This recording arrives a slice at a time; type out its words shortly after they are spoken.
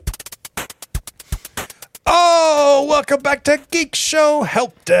welcome back to Geek Show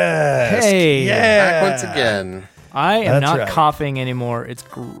Helpdesk. Hey. Yeah. Back once again. I am That's not right. coughing anymore. It's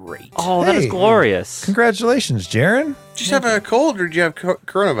great. Oh, that is glorious. Congratulations, Jaron. Did you have a cold or did you have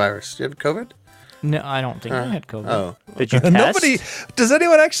coronavirus? Do you have COVID? No, I don't think I had COVID. Oh. Did you test? Nobody. Does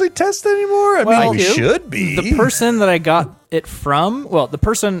anyone actually test anymore? I Well, mean, we I do. should be. The person that I got it from, the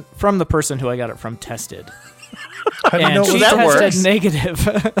person who I got it from tested. How do you And know she that tested works? negative.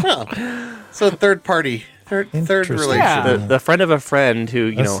 So third party. Third Interesting. relation. Yeah. The friend of a friend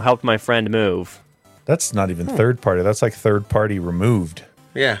who, helped my friend move. That's not even third party. That's like third party removed.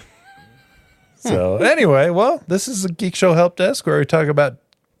 Yeah. So anyway, well, this is a Geek Show Help Desk where we talk about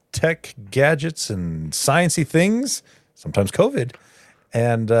tech gadgets and sciencey things, sometimes COVID.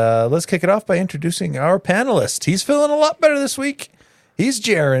 And let's kick it off by introducing our panelist. He's feeling a lot better this week. He's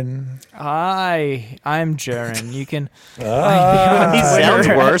Jaron. I'm Jaron. You can. He sounds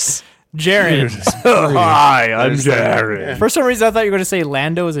worse. Jaron. Hi, I'm Jared. For some reason, I thought you were going to say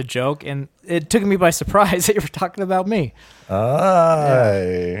Lando as a joke, and it took me by surprise that you were talking about me.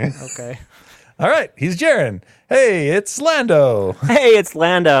 Aye. Okay. All right, he's Jaron. Hey, it's Lando. Hey, it's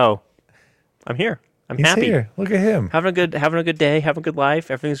Lando. I'm here. I'm He's happy. here. Look at him. Having a good day, having a good life.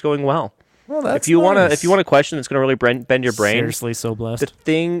 Everything's going well. Well, that's If you want nice. a question that's going to really bend your brain, Seriously, so the blessed.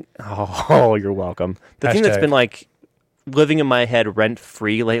 thing. Oh, you're welcome. The thing that's Hashtag. been like living in my head rent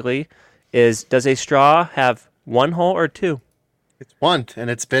free lately is: does a straw have one hole or two? It's one. And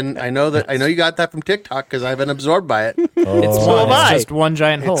it's been, I know you got that from TikTok because I've been absorbed by it. It's So one. am I. It's just one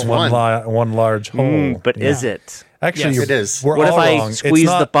giant hole. It's one. one large hole. But is it? Actually, Yes. It is. We're What if all I wrong. squeeze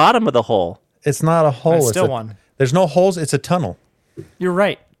the bottom of the hole? It's not a hole. It's It's still a- one. There's no holes. It's a tunnel. You're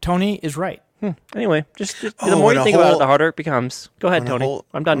right. Tony is right. Anyway, just the Oh, more and you a think about hole- it, the harder it becomes. Go ahead, and a Tony. hole-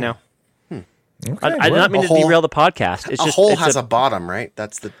 I'm done now. Okay, I did well, not mean a to hole- derail the podcast. It's A just hole it's has a bottom, right?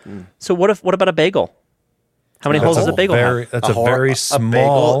 That's the. So what about a bagel? How many holes does a bagel have? That's a hole- very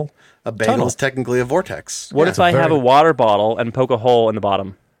small. A bagel tunnel. is technically a vortex. What Yeah. if I have very- a water bottle and poke a hole in the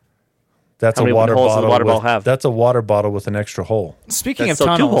bottom? That's How a many water holes does bottle. the water with, bottle have? That's a water bottle with an extra hole. Speaking That's of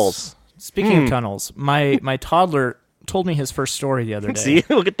still two tunnels. holes. Speaking of tunnels, my toddler told me his first story the other day. See,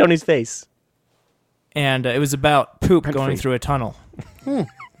 look at Tony's face. And it was about poop Rent going free. through a tunnel into his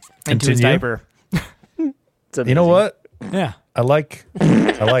Continue. diaper. It's You know amazing. what? Yeah. I like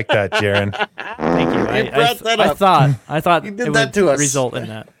that, Jaron. Thank you. brought that I up. thought You did it that would to us. result in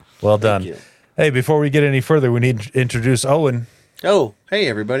that. Well done. you. Hey, before we get any further, we need to introduce Owen. Oh, hey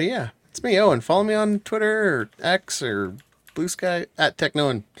everybody! Yeah, it's me, Owen. Follow me on Twitter or X or Blue Sky at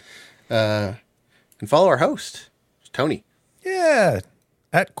Technoan, and follow our host, Tony. Yeah,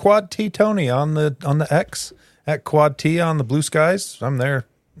 at Quad T Tony on the X, at Quad T on the Blue Skies. I'm there,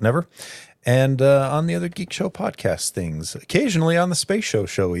 never, and on the other Geek Show podcast things. Occasionally on the Space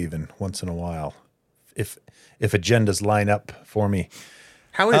Show, even once in a while, if agendas line up for me.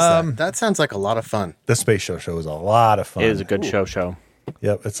 How is that? That sounds like a lot of fun. The Space Show is a lot of fun. It is a good show.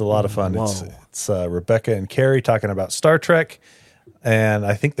 Yep, it's a lot of fun. It's Rebecca and Carrie talking about Star Trek, and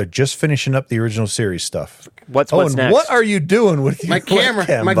I think they're just finishing up the original series stuff. What's Owen, next? what are you doing with your My camera-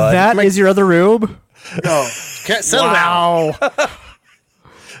 webcam, my- bud? That is your other rube? No, can't settle down.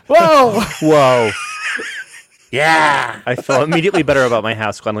 Whoa. Whoa. Yeah, I feel immediately better about my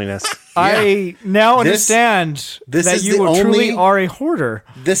house cleanliness. I now This- understand this that is you the truly only- are a hoarder.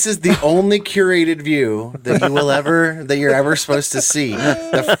 this is the only curated view that you're ever supposed to see.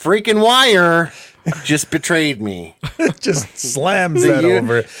 The freaking wire just betrayed me. Just slams that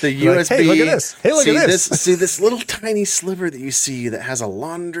over. The You're like, USB. hey, look at this. Hey, look see at this. See this little tiny sliver that you see that has a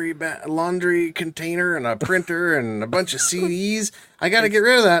laundry container and a printer and a bunch of CDs. I got to get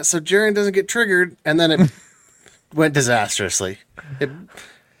rid of that so Jaron doesn't get triggered. And then it went disastrously.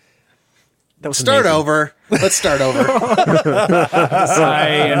 That was Start amazing. over. Let's start over. I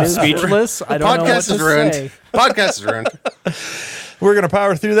am speechless. I don't know what Podcast to is ruined. say. Podcast is ruined. We're going to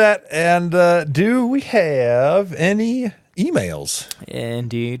power through that. And do we have any emails?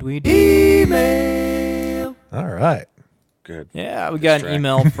 Indeed, we do. All right. Good. Yeah, we got an Distract.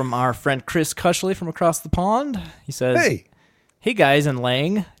 email from our friend Chris Cushley from across the pond. He says, Hey, guys in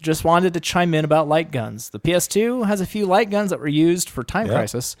Lang, just wanted to chime in about light guns. The PS2 has a few light guns that were used for Time Yep.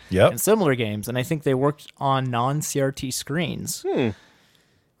 Crisis Yep. and similar games, and I think they worked on non-CRT screens. they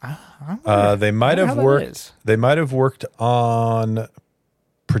might wonder have how that worked. is. They might have worked on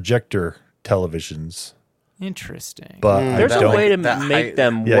projector televisions, Interesting. but There's I a don't. way to that make height-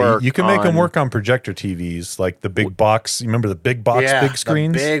 them Yeah, work. you can make them on- work on projector TVs, like the big box. You remember the big box, Yeah, big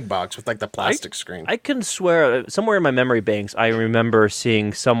screens? the big box with like the plastic screen. I can swear, somewhere in my memory banks, I remember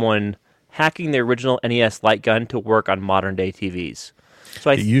seeing someone hacking the original NES light gun to work on modern day TVs.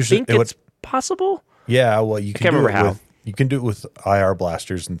 So I usually- think it would- it's possible. Yeah, well, you can can't do it remember how. you can do it with IR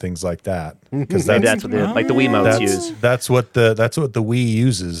blasters and things like that. Because Maybe that's what like the Wiimotes use. That's what the Wii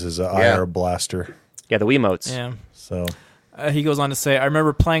uses is a Yeah. IR blaster. Yeah, the Wiimotes. Yeah. So He goes on to say, I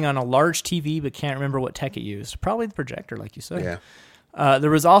remember playing on a large TV, but can't remember what tech it used. Probably the projector, like you said. Yeah. There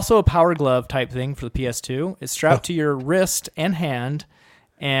was also a power glove type thing for the PS2. It's strapped to your wrist and hand,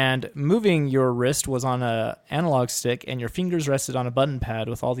 and moving your wrist was on a analog stick, and your fingers rested on a button pad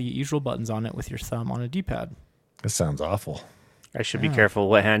with all the usual buttons on it with your thumb on a D-pad. this sounds awful. I should be careful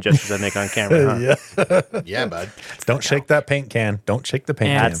what hand gestures I make on camera. Huh? Yeah. Yeah, bud. Don't shake that paint can. Don't shake the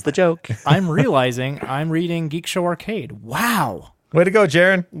paint And can. That's the joke. I'm realizing I'm reading Geekshow Arcade. Wow. Way to go,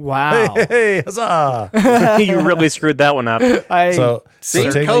 Jaron. Wow. Hey, huzzah. You really screwed that one up. So See,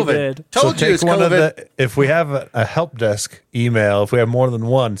 take- COVID. did. Told you it's COVID. if we have a help desk email, if we have more than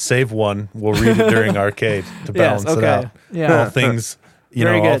one, save one. We'll read it during arcade to balance it out. Yeah. All things,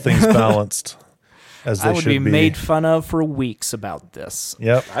 Very all good. things balanced as they I would should be made fun of for weeks about this.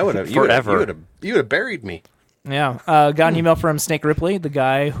 Yep. I would have Forever. You would have buried me. Yeah. Got an email from Snake Ripley, the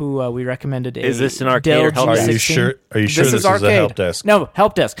guy who we recommended. Is this an arcade or Dell help desk? Are you G16. sure? Are you sure this is arcade. a help desk? No,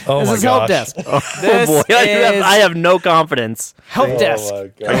 help desk. Oh this my is help gosh. desk. This Boy, is I have no confidence. help desk.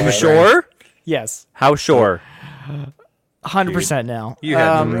 my God. Are you sure? Yes, How sure? 100% now. You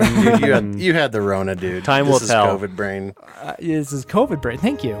had you had the Rona, dude. Time this will is tell. COVID brain. This is COVID break.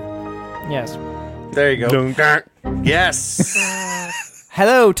 Thank you. Yes. There you go. Yes.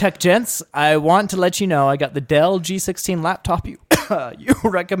 Hello, tech gents. I want to let you know I got the Dell G16 laptop you you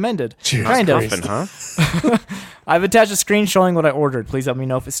recommended. Kind of. Muffin, huh? I've attached a screen showing what I ordered. Please let me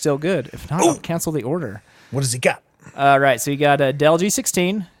know if it's still good. If not, I'll cancel the order. What does he got? Right, so you got a Dell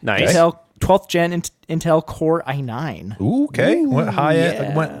G16, Nice. Intel 12th gen Intel Core i9. Ooh, okay. Went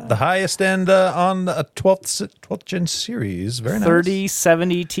yeah. went the highest end on the 12th gen series. Very nice.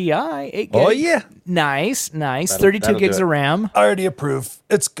 3070 Ti, 8 gig. Oh yeah. Nice. 32 that'll gigs do of it. RAM. I already approve.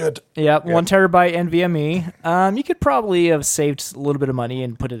 It's good. Yep, 1 terabyte NVMe. You could probably have saved a little bit of money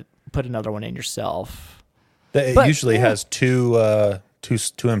and put another one in yourself. It But, usually yeah. has two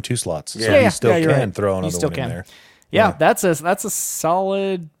M2 slots, so Yeah. you still you're can right. throw You another still one can. in there. Yeah, that's a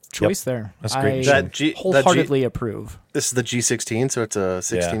solid choice there. That's great. I That wholeheartedly approve. This is the G16, so it's a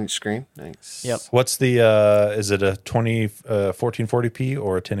 16-inch screen. Nice. Yep. What's the is it a 1440p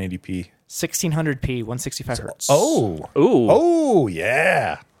or a 1080p? 1600p, 165 hertz. Ooh. Oh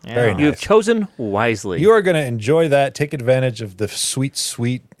yeah. Very Yeah. nice. You've chosen wisely. You are going to enjoy that. Take advantage of the sweet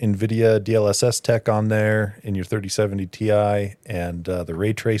NVIDIA DLSS tech on there in your 3070 Ti and the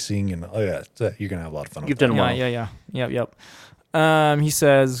ray tracing. And you're going to have a lot of fun You've with done well. Yep. He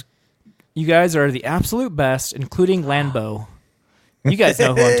says, you guys are the absolute best, including Landbo. You guys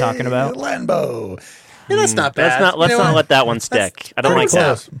know who I'm talking that. about. Landbo. Yeah, that's not bad. Let's not let that one stick. I don't like Pretty that.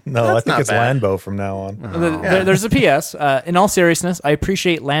 close. No, I That's think not it's bad. Landbo from now on. There's a PS. In all seriousness, I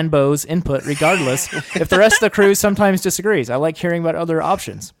appreciate Landbo's input regardless if the rest of the crew sometimes disagrees. I like hearing about other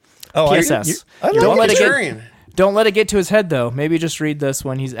options. Oh, PSS. I Don't let it get Contrarian. Don't let it get to his head, though. Maybe just read this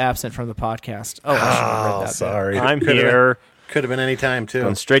when he's absent from the podcast. Oh, I should have read that. bit. sorry. I'm Could've here. Could have been any time too.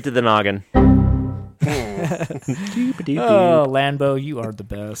 Going straight to the noggin. Oh, Landbo, you are the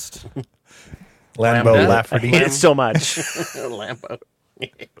best. Lambo Lambo. Lafferty. I hate it so much. Lambo.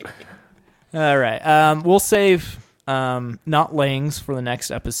 All right. We'll save not Langs for the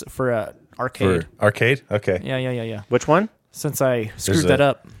next episode for arcade. For arcade? Okay. Yeah. Which one? Since I screwed a- that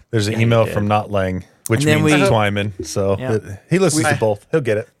up. There's an email from Not Lang, which And then means we- Twyman. So Yeah. he listens to both. He'll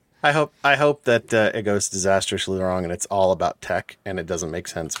get it. I hope that it goes disastrously wrong and it's all about tech and it doesn't make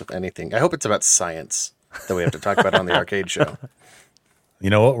sense with anything. I hope it's about science that we have to talk about on the arcade show. You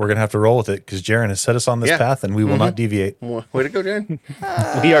know what? We're going to have to roll with it because Jaron has set us on this Yeah. path and we will not deviate. Way to go, Jen.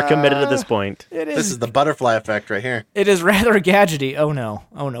 We are committed at this point. This is the butterfly effect right here. It is rather gadgety. Oh no.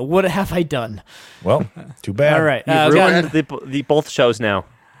 What have I done? Well, too bad. All right. You've Got, ruined the both shows now.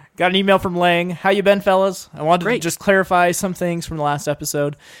 got an email from Lang. How you been, fellas? I wanted to Great. just clarify some things from the last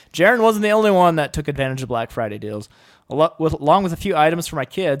episode. Jaron wasn't the only one that took advantage of Black Friday deals. Along with a few items for my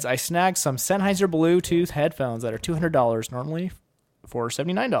kids, I snagged some Sennheiser Bluetooth headphones that are $200 normally for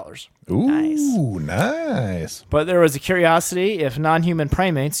 $79. Ooh, nice. But there was a curiosity if non-human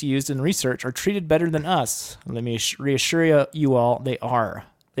primates used in research are treated better than us. Let me reassure you all, they are.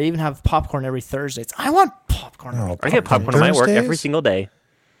 They even have popcorn every Thursday. I want popcorn. Oh, I get popcorn at my work every Thursdays? single day.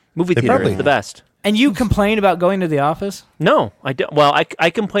 Movie They theater probably- is the best. And you complain about going to the office? No, I don't. Well, I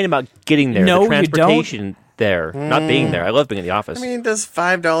complain about getting there. No, the you don't. transportation there, not being there. I love being in the office. I mean, does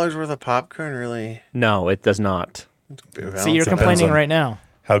 $5 worth of popcorn really? No, it does not. See, you're complaining on- right now.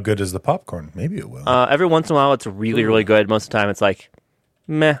 How good is the popcorn? Maybe it will. Every once in a while, it's really, really good. Most of the time, it's like,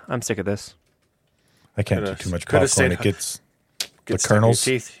 meh, I'm sick of this. I can't do too much coulda popcorn. stayed- It gets the Gets stuck in your kernels.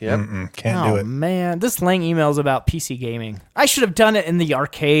 teeth. Yep. Can't do Oh it. man, this Lang email is about PC gaming. I should have done it in the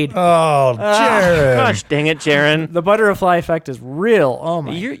arcade. Oh, Jared. Gosh, dang it, Jaron. The butterfly effect is real. Oh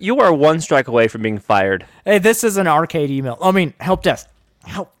my. You are one strike away from being fired. Hey, this is an arcade email. I mean, help desk.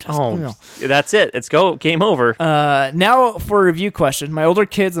 Help desk email. That's it. Let's go. Game over. Now for a review question. My older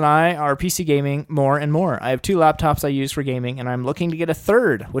kids and I are PC gaming more and more. I have 2 laptops I use for gaming, and I'm looking to get a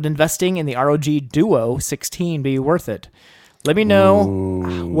third. Would investing in the ROG Duo 16 be worth it? Let me know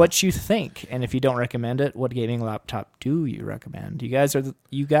what you think, and if you don't recommend it, what gaming laptop do you recommend? You guys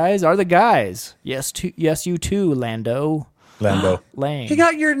are the guys. Yes, you too, Lando. Lang. You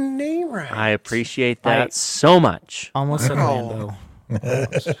got your name right. I appreciate that so much. Almost said Lando. I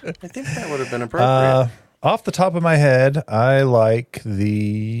think that would have been appropriate. Off the top of my head, I like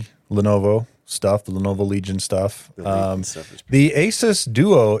the Lenovo stuff, the Lenovo Legion stuff. The Legion stuff is The Asus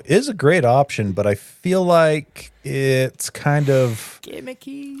Duo is a great option, but I feel like it's kind of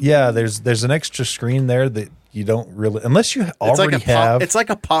Gimmicky. yeah. There's an extra screen there that you don't really, unless you It's already like have. It's like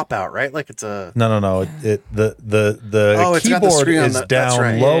a pop out, right? Like it's a. No. The Oh, it's got the keyboard screen on is the- that's down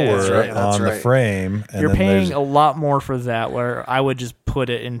right. Yeah, lower that's right. That's on the right. frame. And You're then paying there's- a lot more for that, where I would just put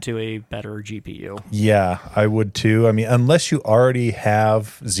it into a better GPU. Yeah, I would too. I mean, unless you already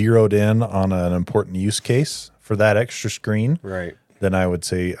have zeroed in on an important use case for that extra screen, Right. then I would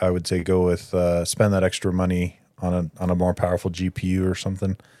say go with spend that extra money on a more powerful GPU or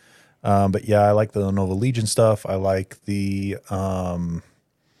something. But yeah, I like the Lenovo Legion stuff. I like the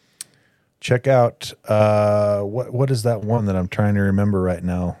check out what is that one that I'm trying to remember right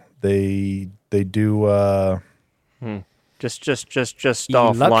now? They do Just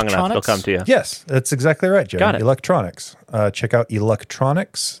stall long enough. They'll Electronics? come to you. yes, that's exactly right, Jerry. Got it. Electronics. Check out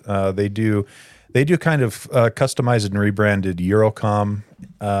Electronics. They do kind of customized and rebranded Eurocom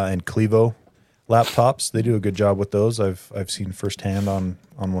and Clevo laptops. They do a good job with those. I've seen firsthand on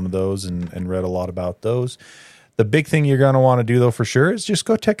one of those and read a lot about those. The big thing you're going to want to do though for sure is just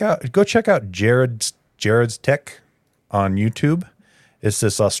go check out Jared's Tech on YouTube. It's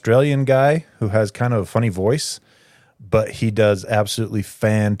this Australian guy who has kind of a funny voice, but he does absolutely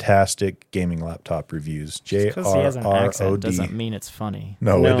fantastic gaming laptop reviews. Because he has an accent JRROD. doesn't mean it's funny.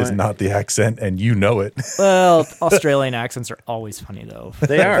 No, it is not the accent, and you know it. Well, Australian accents are always funny, though.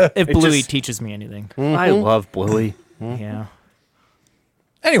 They are. If It Bluey just- teaches me anything. I love Bluey. Yeah.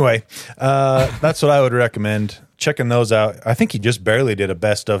 Anyway, that's what I would recommend. Checking those out. I think he just barely did a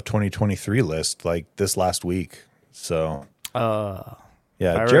best of 2023 list like this last week. So, If I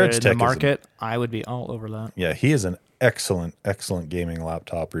yeah, were Jared's in Tech the is market, I would be all over that. yeah, he is an excellent gaming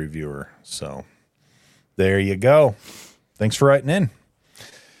laptop reviewer. So, there you go. Thanks for writing in.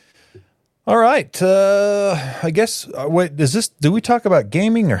 All right, I guess. Wait, is this? Do we talk about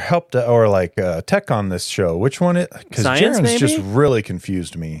gaming or tech on this show? Which one? Because Science, Jaren's just maybe? really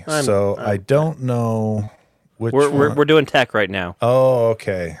confused me. I don't know which. one. We're doing tech right now. Oh,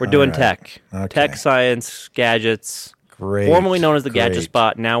 okay. We're doing All right. tech. Okay. Tech, science, gadgets. Great. Formerly known as the Gadget great.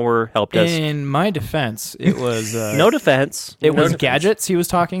 Spot. Now we're Helpdesk. In my defense, it was No defense. it No was defense. gadgets he was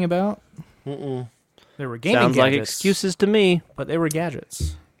talking about. There were gaming Sounds like gadgets, excuses to me. but they were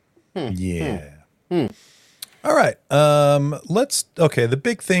gadgets. Yeah. All right. The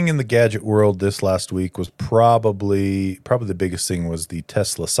big thing in the gadget world this last week was probably the biggest thing was the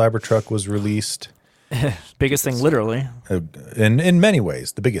Tesla Cybertruck was released. Biggest thing, literally. In many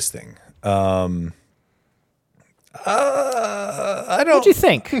ways, the biggest thing. I don't. What'd you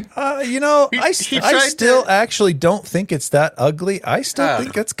think? I tried still to- actually don't think it's that ugly. I still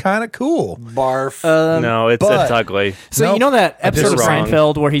think it's kind of cool. Barf. No, it's ugly. So Nope. you know that episode of Just wrong.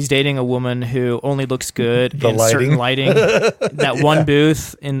 Seinfeld where he's dating a woman who only looks good The in certain lighting. that one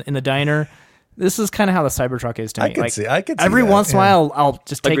booth in the diner. This is kind of how the Cybertruck is to me. I can see every that, once in a yeah. while, I'll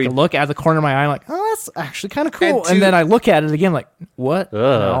just take Agreed. a look out of the corner of my eye. I'm like, oh, that's actually kind of cool. And And, to- then I look at it again, like, what?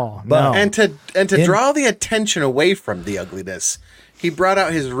 No, But- no. And to draw the attention away from the ugliness, he brought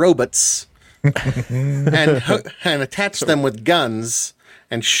out his robots and attached them with guns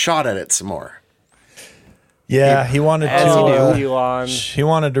and shot at it some more. Yeah, he wanted As you to. do. Elon. He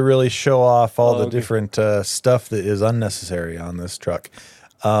wanted to really show off all the different stuff that is unnecessary on this truck.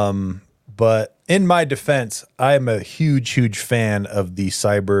 But in my defense, I am a huge fan of the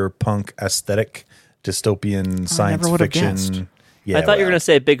cyberpunk aesthetic, dystopian science never would've fiction. guessed. Yeah, I thought you were going to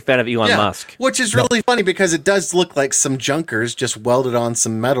say a big fan of Elon Musk. Which is really funny because it does look like some junkers just welded on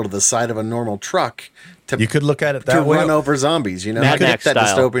some metal to the side of a normal truck to You could look at it to that way. run over zombies, you know? Mad That Max style.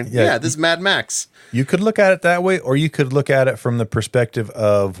 dystopian. Yeah. Yeah, this is Mad Max. You could look at it that way, or you could look at it from the perspective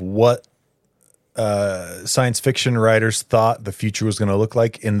of what science fiction writers thought the future was going to look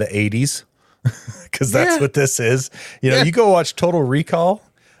like in the 80s. because that's Yeah. what this is. You know, Yeah. you go watch Total Recall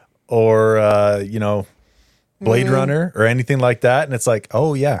or, Blade Mm-hmm. Runner or anything like that. And it's like,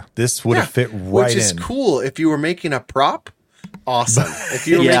 oh, yeah, this would have fit right Which is in. cool. If you were making a prop, awesome. If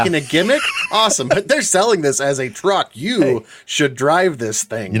you were Yeah. making a gimmick, awesome. But they're selling this as a truck. You should drive this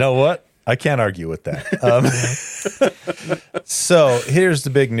thing. You know what? I can't argue with that. So here's the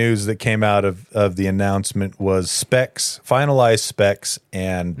big news that came out of the announcement was specs, finalized specs,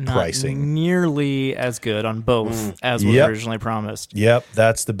 and Not pricing. nearly as good on both as was Yep. originally promised. Yep,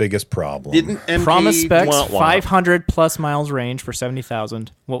 that's the biggest problem. Didn't MP Promise specs: wah, wah. 500 plus miles range for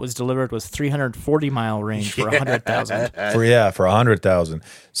 70,000. What was delivered was 340 mile range for 100,000. for 100,000.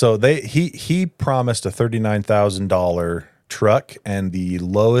 So he promised a $39,000 truck, and the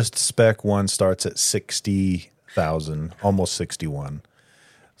lowest spec one starts at 60,000, almost 61.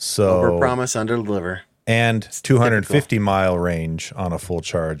 So over promise, under deliver? and 250 mile range on a full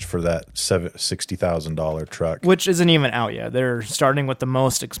charge for that $60,000 truck. Which isn't even out yet. They're starting with the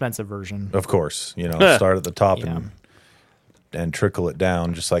most expensive version. Of course, start at the top Yeah. and trickle it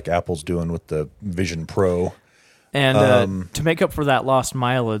down, just like Apple's doing with the Vision Pro. And to make up for that lost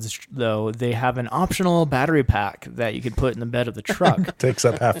mileage, though, they have an optional battery pack that you could put in the bed of the truck. Takes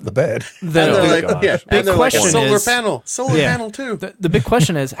up half the bed. And they're like, Big and they're like a question solar is- panel. Solar panel too. The big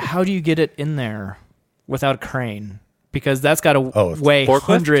question is, how do you get it in there without a crane? Because that's got to weigh forklift?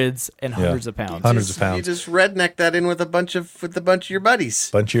 hundreds and hundreds of pounds. Hundreds of You pounds. just redneck that in with a bunch of your buddies.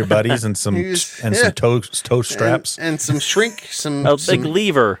 Bunch of your buddies and some You just- and yeah. some toe straps. And some shrink, some A big some,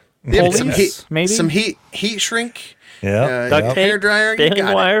 lever. yeah, Pulleys, some heat, maybe? some heat shrink. Yeah. Duct tape, hair dryer, you baling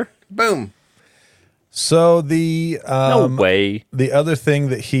got wire. it. Boom. So the No way. the other thing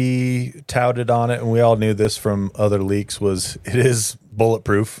that he touted on it, and we all knew this from other leaks, was it is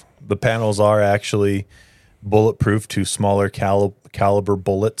bulletproof. The panels are actually bulletproof to smaller caliber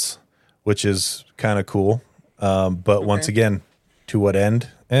bullets, which is kind of cool. But once again, to what end?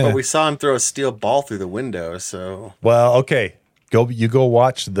 But we saw him throw a steel ball through the window, so Well, okay. Go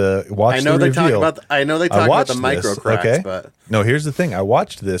watch the I know the they talk reveal. about the micro cracks, but No, here's the thing. I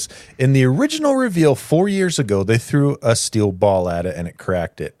watched this. In the original reveal 4 years ago, they threw a steel ball at it and it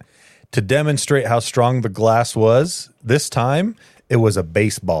cracked it. To demonstrate how strong the glass was, this time it was a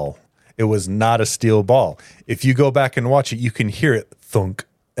baseball. It was not a steel ball. If you go back and watch it, you can hear it thunk.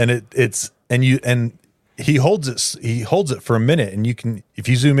 And he holds it for a minute, and you can, if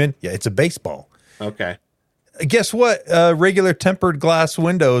you zoom in, yeah, it's a baseball. okay. Guess what? Regular tempered glass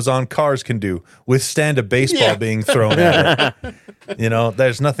windows on cars can do withstand a baseball Yeah. being thrown at it.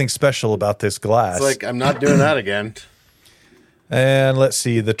 There's nothing special about this glass. It's like I'm not doing that again. And let's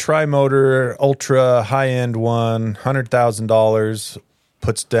see, the tri-motor ultra high-end one, $100,000,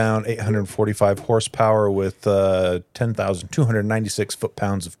 puts down 845 horsepower with 10,296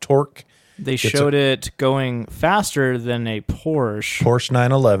 foot-pounds of torque. They showed it going faster than a Porsche Porsche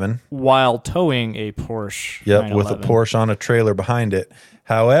 911. while towing a Porsche. Yep, with a 911. Porsche on a trailer behind it.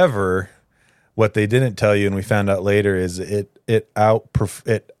 However, what they didn't tell you, and we found out later, is it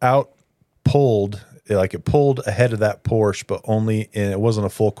pulled ahead of that Porsche, but it wasn't a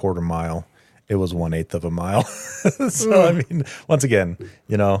full quarter mile. It was 1/8 of a mile. So I mean, once again,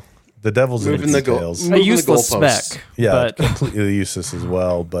 the devil's in the Moving the details. goal. A useless goalposts. spec. Yeah, But completely useless as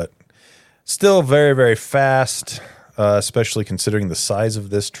well, but still very, very fast, especially considering the size of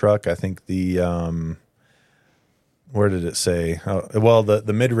this truck. I think where did it say?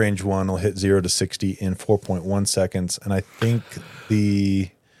 The mid-range one will hit 0 to 60 in 4.1 seconds, and I think the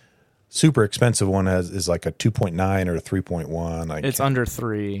super expensive one is like a 2.9 or a 3.1. it's under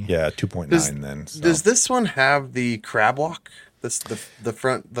 3. Yeah, 2.9 then. So. Does this one have the crab walk? That's the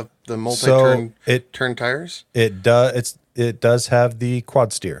front, the multi-turn turn tires? It does have the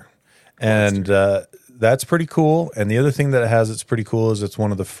quad steer. And that's pretty cool. And the other thing that it has that's pretty cool is it's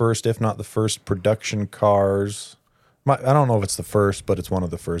one of the first, if not the first, production cars. I don't know if it's the first, but it's one of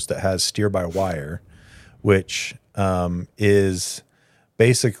the first that has steer-by-wire, which is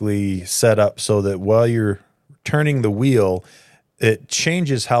basically set up so that while you're turning the wheel, it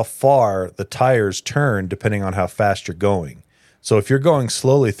changes how far the tires turn depending on how fast you're going. So if you're going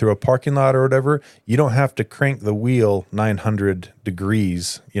slowly through a parking lot or whatever, you don't have to crank the wheel 900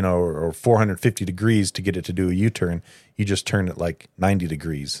 degrees, or 450 degrees to get it to do a U-turn. You just turn it like 90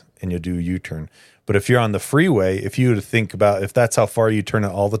 degrees and you'll do a U-turn. But if you're on the freeway, if you were to think about if that's how far you turn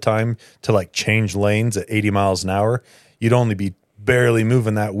it all the time to like change lanes at 80 miles an hour, you'd only be barely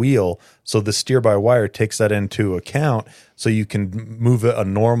moving that wheel. So the steer-by-wire takes that into account so you can move it a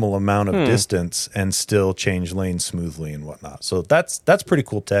normal amount of distance and still change lanes smoothly and whatnot. So that's pretty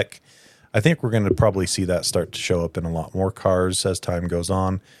cool tech. I think we're going to probably see that start to show up in a lot more cars as time goes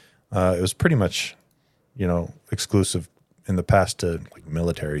on. It was pretty much, exclusive in the past to like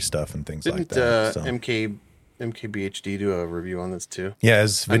military stuff and things like that. So. MKBHD do a review on this too? Yeah,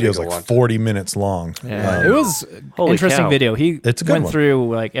 his video's like 40 minutes long. Yeah, it was Holy interesting cow. video. He It's a good went one.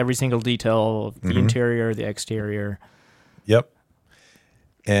 through like every single detail of the interior, the exterior. Yep.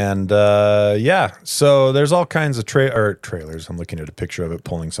 And so there's all kinds of trailers. I'm looking at a picture of it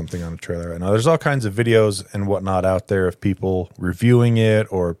pulling something on a trailer right now. There's all kinds of videos and whatnot out there of people reviewing it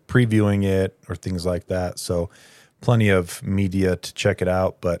or previewing it or things like that. So plenty of media to check it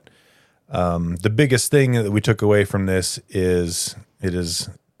out. But the biggest thing that we took away from this is it is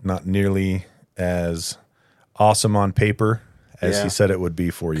not nearly as awesome on paper as he said it would be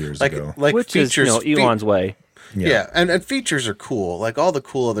 4 years ago. Like Which features, is, Elon's way. Yeah, and features are cool. Like all the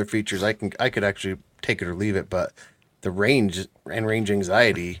cool other features, I could actually take it or leave it. But the range and range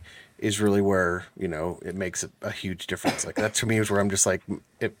anxiety is really where it makes a huge difference. Like that to me is where I'm just like,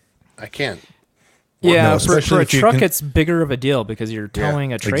 I can't. Yeah, no, for especially a if you truck, can- it's bigger of a deal because you're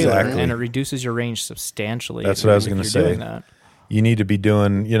towing a trailer exactly. and it reduces your range substantially. That's what I was if going to you're say. doing that. You need to be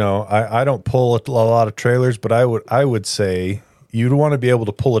doing, I don't pull a lot of trailers, but I would say you'd want to be able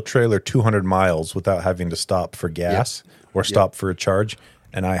to pull a trailer 200 miles without having to stop for gas or stop for a charge.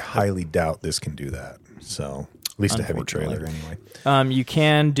 And I highly doubt this can do that. So at least a heavy trailer anyway. You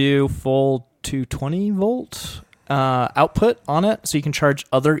can do full 220 volt output on it, so you can charge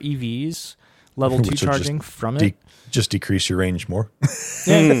other EVs level 2 Which will charging from it. Just decrease your range more.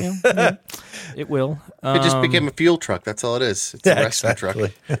 Yeah, it will. It just became a fuel truck. That's all it is. It's a rescue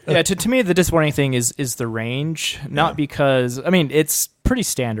truck. Yeah, to me, the disappointing thing is the range. Not because it's pretty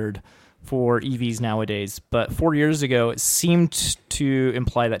standard for EVs nowadays, but 4 years ago, it seemed to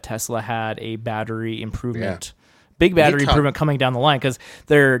imply that Tesla had a battery improvement. Big battery improvement coming down the line because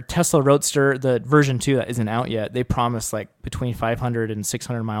their Tesla Roadster, the version 2 that isn't out yet, they promised like between 500 and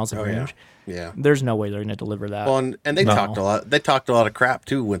 600 miles of range. Yeah. There's no way they're going to deliver that. Well, and they talked a lot. They talked a lot of crap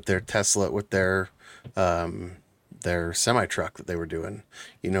too with their Tesla, with their semi truck that they were doing.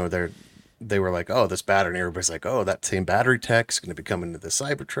 They were like, oh, this battery, and everybody's like, oh, that same battery tech's going to be coming to the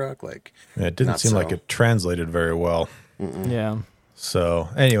Cybertruck. Like, It didn't seem like it translated very well. Yeah. So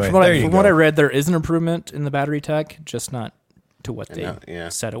anyway, From what I read, there is an improvement in the battery tech, just not to what they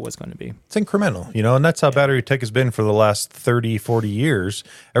said it was going to be. It's incremental, and that's how battery tech has been for the last 30, 40 years.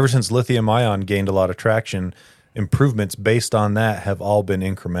 Ever since lithium ion gained a lot of traction, improvements based on that have all been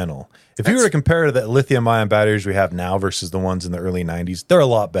incremental. If you were to compare the lithium ion batteries we have now versus the ones in the early 90s, they're a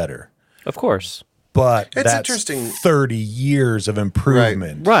lot better. Of course. But It's that's interesting. 30 years of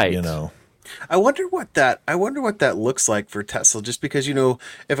improvement. Right. I wonder what that looks like for Tesla. Just because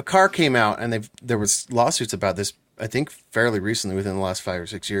if a car came out and there was lawsuits about this, I think fairly recently, within the last 5 or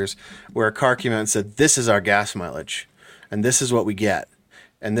 6 years, where a car came out and said, "This is our gas mileage, and this is what we get,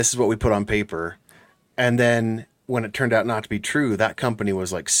 and this is what we put on paper," and then when it turned out not to be true, that company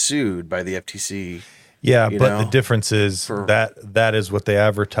was like sued by the FTC. Yeah, but the difference is that is what they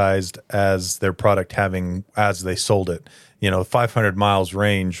advertised as their product having as they sold it. 500 miles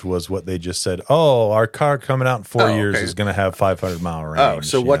range was what they just said. Oh, our car coming out in 4 years is going to have 500 mile range. Oh,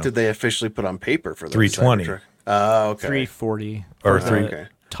 so what did they officially put on paper for the 320? Oh, okay. 340 Or for three. the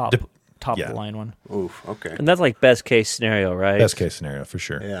top of the line one. Oof, okay. And that's like best case scenario, right? Best case scenario for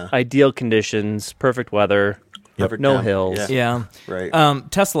sure. Yeah. Ideal conditions, perfect weather, Perfect no down. hills. Yeah. Right.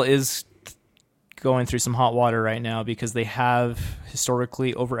 Tesla is going through some hot water right now because they have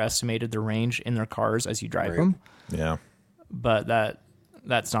historically overestimated the range in their cars as you drive them. Yeah. But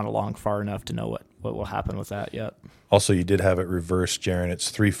that's not along far enough to know what will happen with that yet. Also, you did have it reversed, Jaron. It's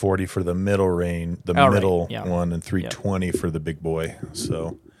 340 for the middle range, one, and 320 for the big boy.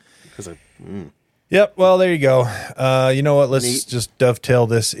 So, Yep. Well, there you go. You know what? Let's just dovetail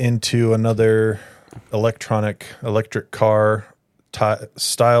this into another electric car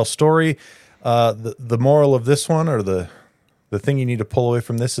style story. The moral of this one, or the thing you need to pull away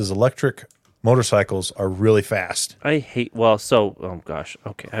from this, is electric motorcycles are really fast. Oh gosh.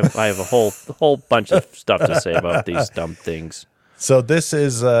 Okay. I have a whole bunch of stuff to say about these dumb things. So this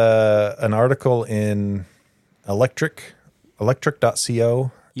is an article in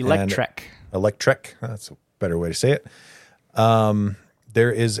electric.co. Electrek. That's a better way to say it.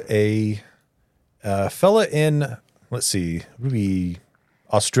 There is a fella in, let's see, maybe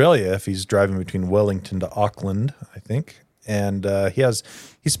Australia, if he's driving between Wellington to Auckland, I think. And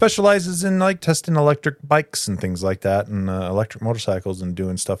he specializes in like testing electric bikes and things like that, and electric motorcycles and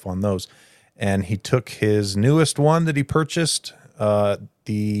doing stuff on those. And he took his newest one that he purchased, what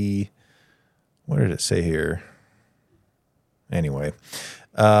did it say here? Anyway,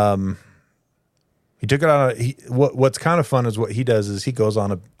 He took it on what's kind of fun is what he does is he goes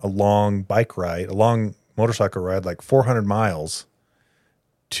on a long bike ride, a long motorcycle ride, like 400 miles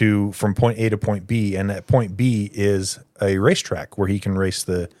from point A to point B. And at point B is a racetrack where he can race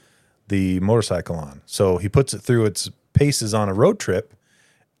the motorcycle on. So he puts it through its paces on a road trip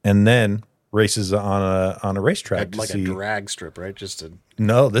and then races on a racetrack. Like a drag strip, right?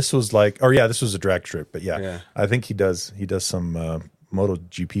 No, this was this was a drag strip, but yeah. I think he does some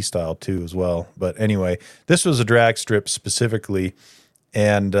MotoGP style too as well. But anyway, this was a drag strip specifically,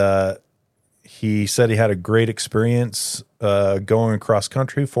 and he said he had a great experience going across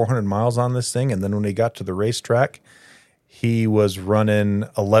country, 400 miles on this thing, and then when he got to the racetrack, he was running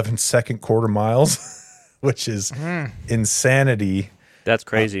 11-second quarter miles, which is insanity. That's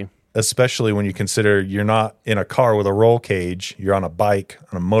crazy. Especially when you consider you're not in a car with a roll cage, you're on a bike,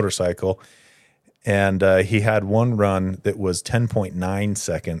 on a motorcycle. And he had one run that was 10.9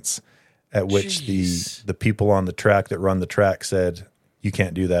 seconds, at which the people on the track that run the track said, "You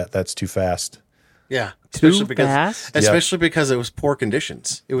can't do that. That's too fast." Yeah, Too fast? Especially because it was poor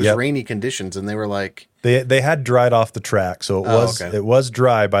conditions. It was rainy conditions, and they were like they had dried off the track, so it was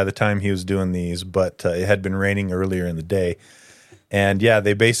dry by the time he was doing these, but it had been raining earlier in the day. And yeah,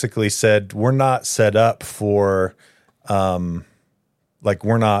 they basically said, we're not set up for,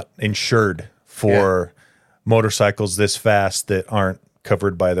 we're not insured for motorcycles this fast that aren't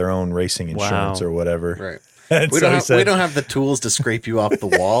covered by their own racing insurance or whatever. Right. We don't have the tools to scrape you off the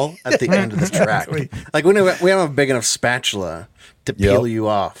wall at the end of the track. Like we don't have a big enough spatula to peel you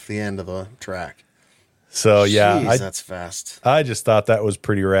off the end of the track. So yeah, that's fast. I just thought that was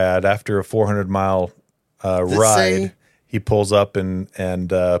pretty rad. After a 400-mile ride. He pulls up and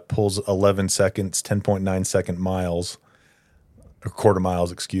pulls 11 seconds, 10.9 second miles, or quarter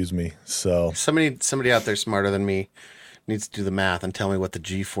miles, excuse me. So somebody out there smarter than me needs to do the math and tell me what the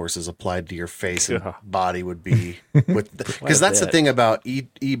G-forces applied to your face and body would be. Because that's the thing about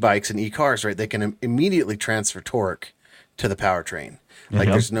e-bikes and e-cars, right? They can immediately transfer torque to the powertrain. Like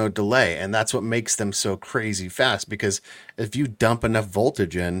there's no delay. And that's what makes them so crazy fast. Because if you dump enough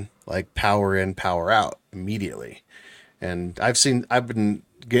voltage in, like power in, power out immediately. And I've been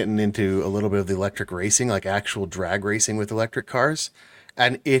getting into a little bit of the electric racing, like actual drag racing with electric cars.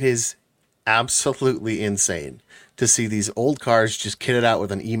 And it is absolutely insane to see these old cars just kitted out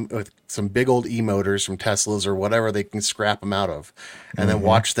with some big old e-motors from Teslas or whatever they can scrap them out of. And then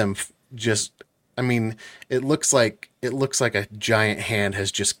watch them it looks like a giant hand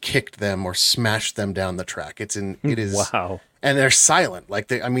has just kicked them or smashed them down the track. It is wow. And they're silent.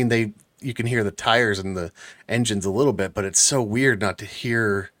 Like you can hear the tires and the engines a little bit, but it's so weird not to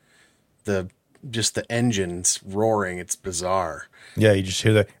hear the engines roaring. It's bizarre. Yeah, you just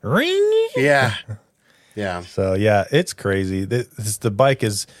hear the ring. Yeah. Yeah. So yeah, it's crazy. The bike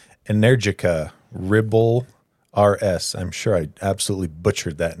is Energica Ribble RS. I'm sure I absolutely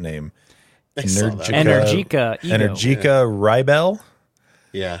butchered that name. Energica Ribel.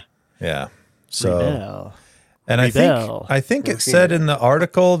 Yeah. Yeah. So Rebel. And I think it said in the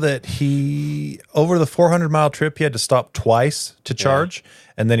article that he, over the 400-mile trip, he had to stop twice to charge,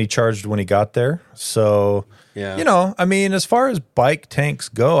 and then he charged when he got there. So, as far as bike tanks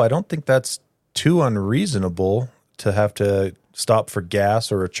go, I don't think that's too unreasonable to have to stop for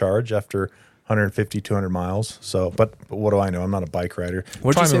gas or a charge after 150, 200 miles. So, but what do I know? I'm not a bike rider.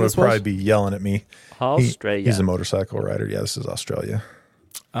 What'd you say this was? Probably be yelling at me. Australia. He's a motorcycle rider. Yeah, this is Australia.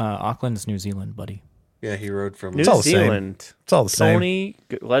 Auckland's New Zealand, buddy. Yeah, he rode from New all Zealand. The same. It's all the same. Tony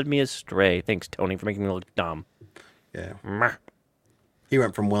led me astray. Thanks, Tony, for making me look dumb. Yeah. He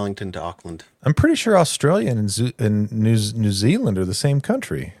went from Wellington to Auckland. I'm pretty sure Australia and New Zealand are the same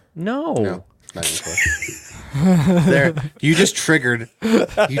country. No. Not even close. There, you just triggered.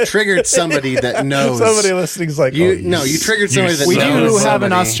 You triggered somebody that knows. Somebody listening's like, you triggered somebody that We knows. do have somebody.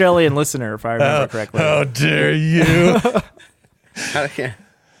 an Australian listener, if I remember correctly. How dare you?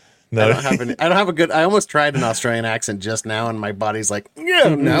 No. I don't have a good. I almost tried an Australian accent just now, and my body's like,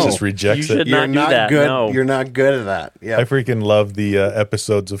 no, just rejects You it. should you're not do that. good. No. You're not good at that. Yeah, I freaking love the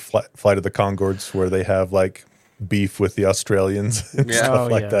episodes of Flight of the Conchords where they have like beef with the Australians and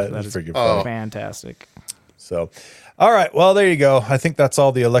stuff like that. That It's is freaking funny. fantastic. So, all right. Well, there you go. I think that's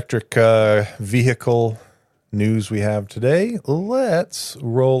all the electric vehicle news we have today. Let's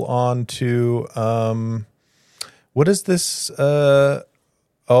roll on to what is this?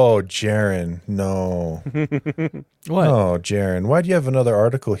 Oh, Jaron, no. What? Oh, Jaron, why do you have another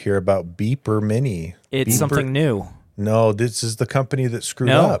article here about Beeper Mini? It's something new. No, this is the company that screwed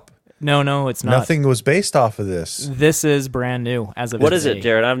No. up. No, it's not. Nothing was based off of this. This is brand new as of What is today. it,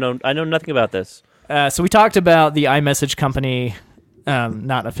 Jared? I know nothing about this. So we talked about the iMessage company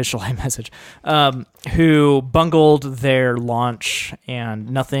not official iMessage, who bungled their launch, and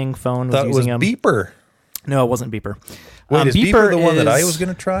Nothing Phone was Thought it was using them. Beeper. No, it wasn't Beeper. Wait, is Beeper the one that I is- was going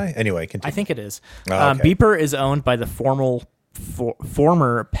to try? Anyway, continue. I think it is. Oh, okay. Beeper is owned by the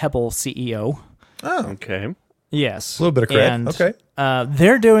former Pebble CEO. Oh, Okay. Yes. a little bit of cred. And, Okay.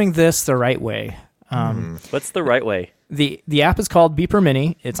 they're doing this the right way. What's the right way? The app is called Beeper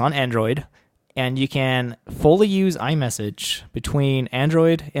Mini. It's on Android, and you can fully use iMessage between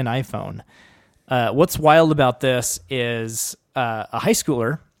Android and iPhone. What's wild about this is a high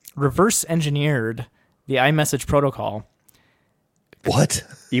schooler reverse engineered the iMessage protocol, What?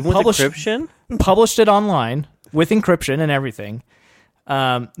 Even with Publish- encryption? published it online with encryption and everything.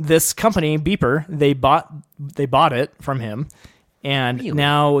 This company, Beeper, they bought it from him, and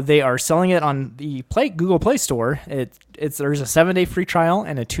now they are selling it on the Google Play Store. There's a 7-day free trial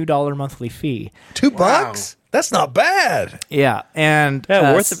and a $2 monthly fee. $2? That's not bad. Yeah, and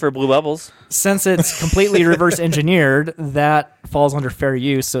Yeah, worth it for Blue Bubbles. since it's completely reverse engineered, that falls under fair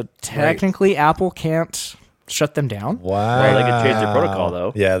use. So technically, Apple can't shut them down. Wow. Well, they could change their protocol,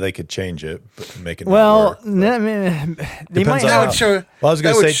 though. Yeah, they could change it, but make it not Well, work. I mean, they might Depends on have. how- would show. Well, I was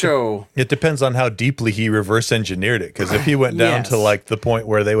going that to would say show. it depends on how deeply he reverse engineered it. Because if he went down Yes. to like the point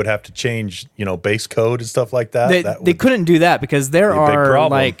where they would have to change, base code and stuff like that, They, that they would couldn't do that because there be a big are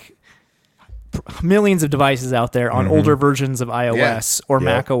problem. like millions of devices out there on older versions of iOS or Yep.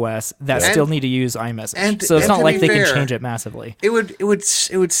 Mac OS that And- still need to use iMessage. and- so it's and not to like be they fair, can change it massively. It would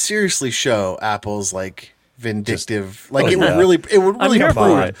seriously show Apple's like vindictive. Oh, It would really here prove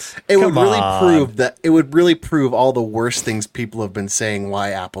for it. It would Come really on. prove that. It would really prove all the worst things people have been saying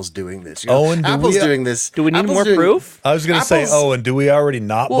why Apple's doing this. Oh, and do Apple's we- doing this. Do we need Apple's more doing- proof? I was going to say, Apple's- and do we already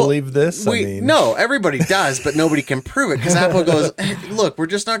not Well, believe this? No, everybody does, but nobody can prove it because Apple goes, hey, look, we're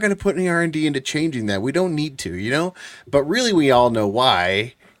just not going to put any R&D into changing that. We don't need to, But really, we all know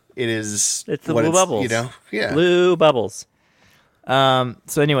why it is. It's the what Blue Bubbles. Yeah. Blue Bubbles. So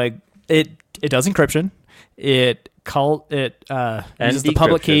anyway, it does encryption. It uses the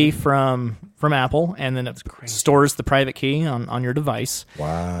public decryption. key from Apple, and then it stores the private key on your device.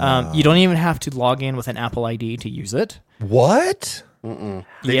 Wow. You don't even have to log in with an Apple ID to use it. What? They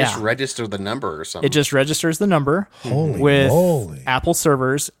Yeah. just register the number or something. It just registers the number Holy with moly. Apple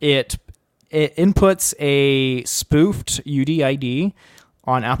servers. It inputs a spoofed UDID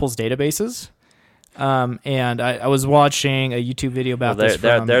on Apple's databases. And I was watching a YouTube video about this.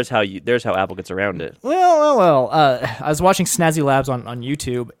 There's how Apple gets around it. Well. I was watching Snazzy Labs on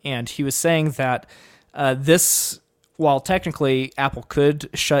YouTube, and he was saying that this, while technically Apple could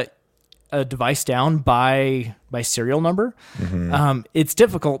shut a device down by serial number, it's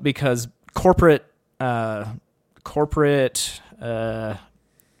difficult because corporate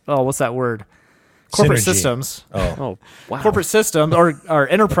what's that word? Corporate Synergy. systems. Oh, wow. Corporate systems or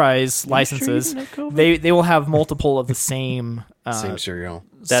enterprise licenses, didn't have COVID? they will have multiple of the same Same serial.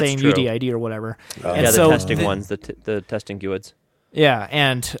 That's same true. UDID or whatever. And Yeah, so the testing ones, the testing goods. Yeah,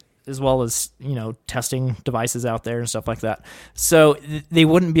 and as well as testing devices out there and stuff like that. So they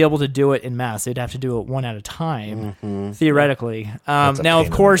wouldn't be able to do it in mass. They'd have to do it one at a time, theoretically. a Now, pain of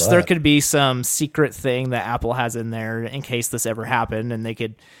in the course, there butt. could be some secret thing that Apple has in there in case this ever happened, and they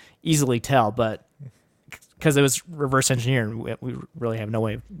could easily tell, but because it was reverse engineered, we really have no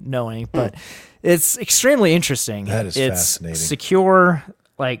way of knowing. But it's extremely interesting. That is it's fascinating. secure.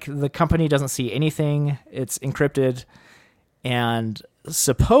 Like, the company doesn't see anything. It's encrypted. And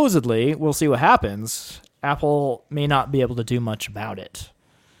supposedly, we'll see what happens. Apple may not be able to do much about it.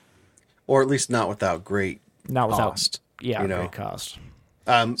 Or at least not without great Not without, cost. great cost.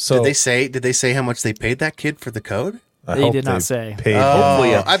 So- did they say how much they paid that kid for the code? I They hope did not say. paid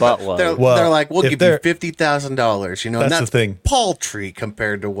Hopefully a I bet buttload. they're, Well, they're like, we'll if give they're- you $50,000, and That's the that's thing. paltry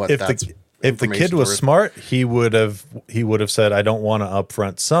compared to what if that's. if the kid information was worth. smart, he would have said, "I don't want an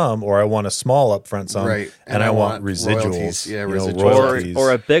upfront sum, or I want a small upfront sum, Right. and I want residuals, royalties. Yeah, residuals. royalties.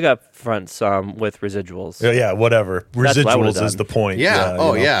 Or a big upfront sum with residuals. yeah, whatever. That's what I would've Residuals is done. the point. Yeah.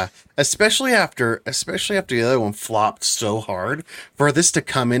 Oh, you know. yeah. Especially after the other one flopped so hard, for this to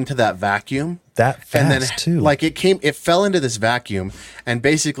come into that vacuum. That fast And then, too. it fell into this vacuum and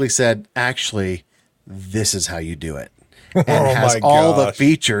basically said, actually, this is how you do it. And Oh has my all the gosh.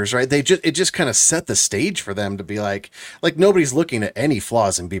 features, right? It just kind of set the stage for them to be like nobody's looking at any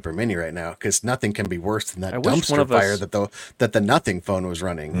flaws in Beeper Mini right now, because nothing can be worse than that I wish one dumpster of us- fire that the Nothing phone was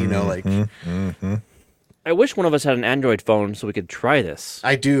running. I wish one of us had an Android phone so we could try this.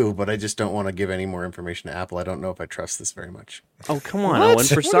 I do, but I just don't want to give any more information to Apple. I don't know if I trust this very much. Oh, come on, What? Owen,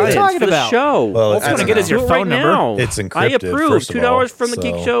 for What are you science, talking for the about? show. Well, All I want to get is Do your it phone right number. now. It's encrypted, I approve. first of all, $2 from the so-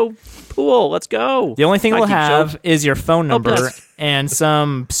 Geek Show pool. Let's go. The only thing Hi, we'll Geek Show. have is your phone number Helpdesk. and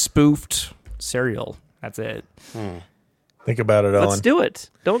some spoofed cereal. That's it. Think about it, Owen. Let's do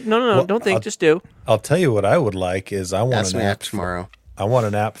it. No, Well, don't think. Just do. I'll tell you what I would like is I want Ask an me app tomorrow. I want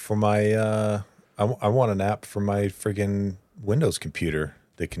an app for my I want an app for my friggin' Windows computer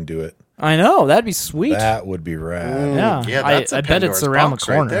that can do it. I know. That'd be sweet. That would be rad. Yeah. Yeah, that's I a bet it's Pandora's around the box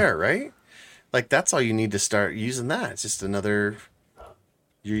corner. right there, right? Like that's all you need to start using that. It's just another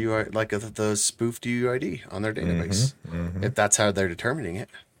UUI, like the spoofed UUID on their database. If that's how they're determining it.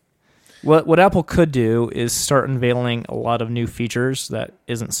 What Apple could do is start unveiling a lot of new features that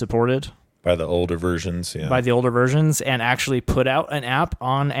isn't supported By the older versions, yeah. by the older versions and actually put out an app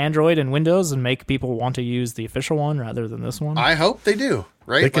on Android and Windows and make people want to use the official one rather than this one. I hope they do.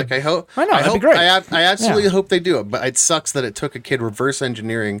 Right? They could- Like I hope. I know, I that'd be hope. great. I absolutely Yeah. hope they do it. But it sucks that it took a kid reverse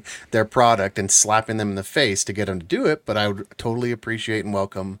engineering their product and slapping them in the face to get them to do it. But I would totally appreciate and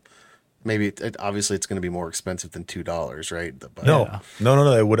welcome. Maybe obviously it's going to be more expensive than $2, right? But, No.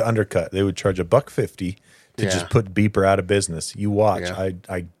 They would undercut. They would charge $1.50 to Yeah. just put Beeper out of business. You watch.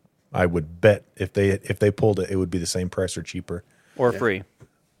 Yeah. I would bet if they pulled it, it would be the same price or cheaper, Or free.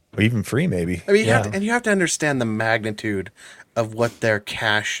 or even free maybe. I mean, yeah. you have to understand the magnitude of what their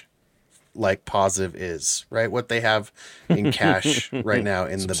cash like positive is, right? What they have in cash right now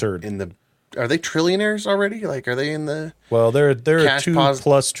in absurd. Are they trillionaires already? Like, are they in the? Well, they're a Cash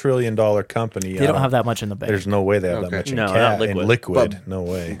 $2+ trillion company. they don't have that much in the bank. There's no way they have that Okay. much in, No, not in liquid. liquid. But- No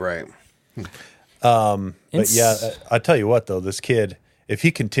way. Right. But yeah, I tell you what, though, this kid, if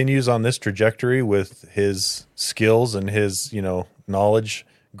he continues on this trajectory with his skills and his, knowledge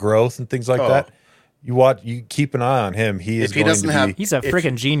growth and things like Oh. that, you keep an eye on him. He is If he going doesn't to have- be, He's a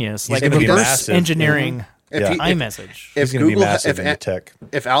freaking genius. Like gonna be reverse massive. engineering If Yeah. he- iMessage. he's If going to be Google, massive in the tech.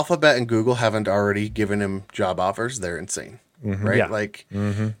 if Alphabet and Google haven't already given him job offers, they're insane, right? Yeah.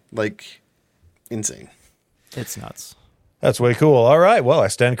 Like insane. It's nuts. That's way cool. All right. Well, I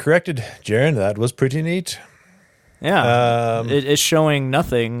stand corrected, Jaron. That was pretty neat. Yeah. It's showing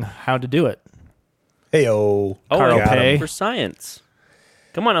nothing how to do it. Hey-o. Oh, Carl I got Pay. him for science.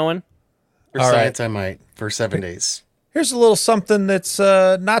 Come on, Owen. For All science, I might for 7 days. Here's a little something that's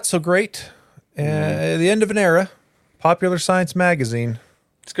not so great. The end of an era. Popular Science magazine.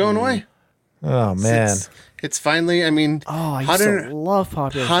 It's going away. Oh, man. It's finally. I mean, Oh, I used to love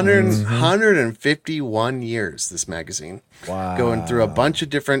popular 151 years. This magazine. Wow. Going through a bunch of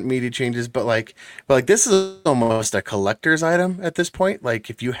different media changes, but this is almost a collector's item at this point. Like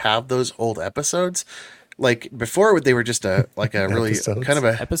if you have those old episodes, like before they were just a really Episodes? kind of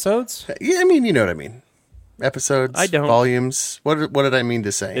a episodes. yeah. I mean, you know what I mean. Episodes, I don't. volumes. What did I mean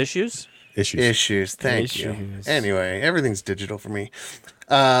to say? Issues? Issues. Thank you. Issues. Anyway, everything's digital for me.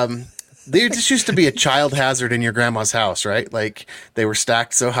 They just used to be a child hazard in your grandma's house, right? Like they were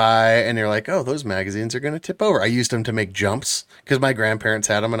stacked so high, and you're like, "Oh, those magazines are going to tip over." I used them to make jumps because my grandparents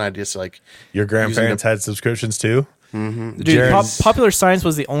had them, and I just like Your grandparents had subscriptions too? Dude, Jared's- Popular Science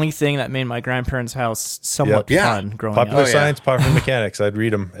was the only thing that made my grandparents' house somewhat Yep. Yeah. fun growing Popular up. yeah. Science, Popular Mechanics. I'd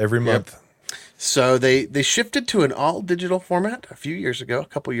read them every month. So they shifted to an all digital format a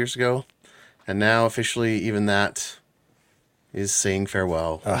couple years ago, and now officially even that is saying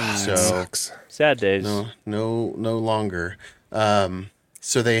farewell. So Sucks. Sad days. no longer.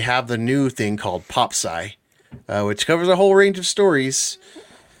 So they have the new thing called PopSci, which covers a whole range of stories.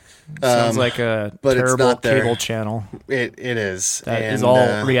 Sounds like a but it's terrible not there. cable channel. It is. That is And,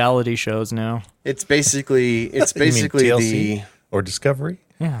 all reality shows now. It's basically You mean the TLC or Discovery?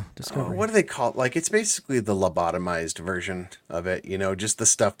 Yeah, Discovery. what do they call it? Like it's basically the lobotomized version of it. Just the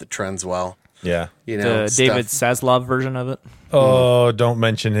stuff that trends well. Yeah. The stuff- David Zaslav version of it. Oh, don't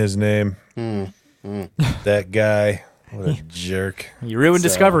mention his name. That guy. What a jerk. You ruined So-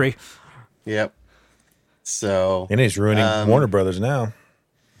 Discovery. Yep. So And he's ruining Warner Brothers now.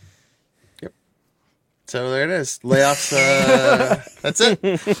 So there it is. Layoffs. That's it.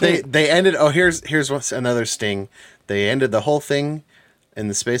 They ended. Oh, here's what's another sting. They ended the whole thing in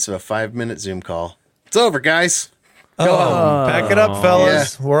the space of a 5-minute Zoom call. It's over, guys. Go home. Pack it up,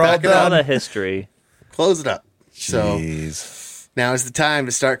 fellas. Yeah, We're all pack it All done. that history. Close it up. So Jeez. now is the time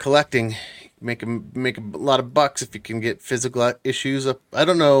to start collecting. Make a lot of bucks if you can get physical issues up. I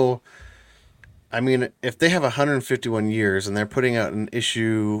don't know. I mean, if they have 151 years and they're putting out an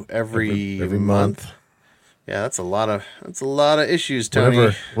issue every month. Yeah, that's a lot of issues,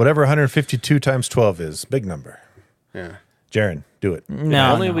 Tony. Whatever 152 times 12 is. Big number. Yeah. Jaron, do it.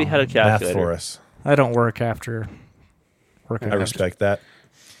 No, Only no. we had a Math calculator. for us. I don't work after work. I respect that.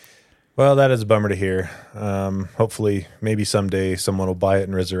 Well, that is a bummer to hear. Hopefully, maybe someday someone will buy it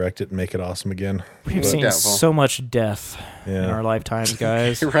and resurrect it and make it awesome again. We've seen Doubtful. so much death in Yeah. our lifetimes,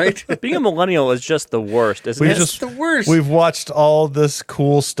 guys. Right? Being a millennial is just the worst, isn't We it? just- The worst. We've watched all this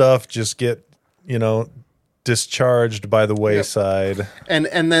cool stuff just get, discharged by the wayside. And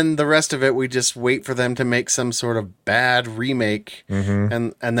then the rest of it, we just wait for them to make some sort of bad remake,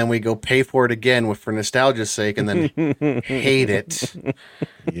 and then we go pay for it again for nostalgia's sake, and then hate it.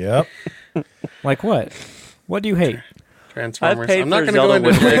 Yep. Like what? What do you hate? Transformers. I've paid I'm not for going to go Zelda into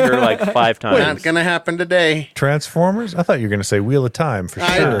Wind today. Waker like 5 times. Not going to happen today. Transformers? I thought you were going to say Wheel of Time for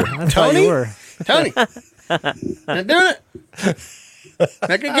sure. I thought you were. Tony, not doing it. Not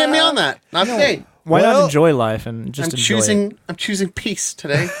going to get me on that. Not today. Why Well, not enjoy life and just I'm enjoy it? choosing peace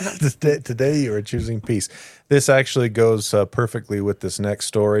today. Today you are choosing peace. This actually goes perfectly with this next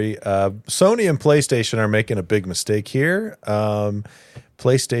story. Sony and PlayStation are making a big mistake here.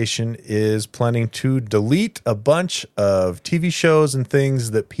 PlayStation is planning to delete a bunch of TV shows and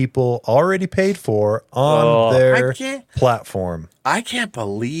things that people already paid for on their I can't- platform. I can't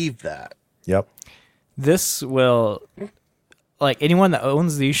believe that. Yep. This will, like, anyone that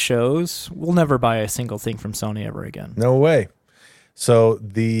owns these shows will never buy a single thing from Sony ever again. No way. So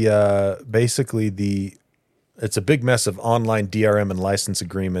the basically it's a big mess of online DRM and license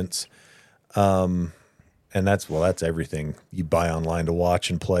agreements. And that's everything you buy online to watch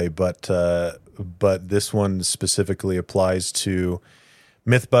and play. But this one specifically applies to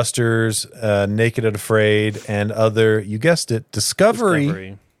Mythbusters, Naked and Afraid, and other, you guessed it,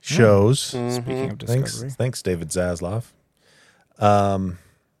 Discovery shows. Speaking of Discovery. Thanks, David Zaslav.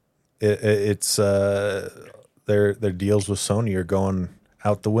 It's their deals with Sony are going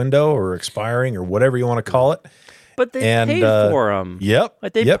out the window or expiring or whatever you want to call it. But they And, paid for them. Yep.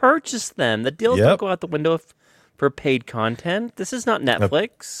 Like they yep. purchased them. The deals Yep. don't go out the window for paid content. This is not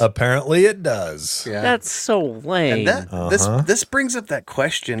Netflix. Apparently it does. Yeah. That's so lame. And this brings up that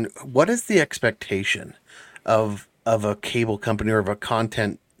question: what is the expectation of a cable company or of a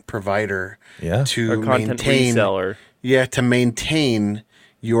content provider Yeah. to or content maintain? reseller. Yeah, to maintain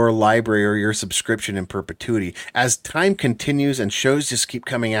your library or your subscription in perpetuity. As time continues and shows just keep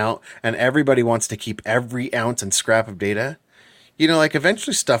coming out, and everybody wants to keep every ounce and scrap of data. Like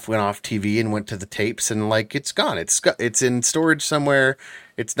eventually stuff went off TV and went to the tapes, and like it's gone. It's in storage somewhere.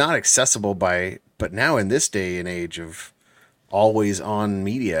 It's not accessible but now in this day and age of always on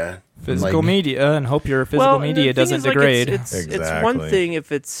media, Physical like, media, and hope your physical and the media thing doesn't is, like, degrade. It's Exactly. one thing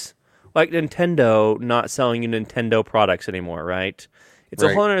if it's like Nintendo not selling you Nintendo products anymore, right? It's a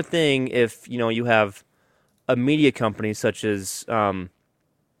Right. whole other thing if you have a media company such as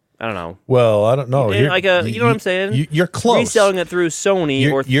I don't know, Well, I don't know. you know what I'm saying? You're close. Reselling it through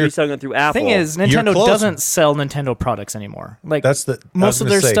Sony or You're- reselling it through Apple. Thing is, You're Nintendo close. doesn't sell Nintendo products anymore. Like That's the- I was most of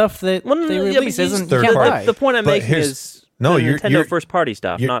gonna their say- stuff that Well, no, they yeah, but release you isn't just- third you can't party. buy. the point I'm But making here's- is No, the you're- Nintendo first party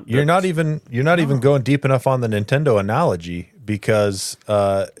stuff. You're not even going deep enough on the Nintendo analogy because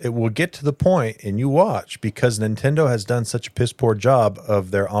it will get to the point, and you watch, because Nintendo has done such a piss poor job of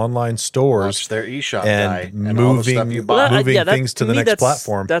their online stores watch their eShop and guy and all the stuff moving you Well, buy. that- moving that- things to the me, next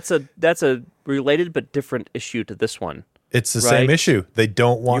platform. That's a related but different issue to this one. It's the Right. same issue. They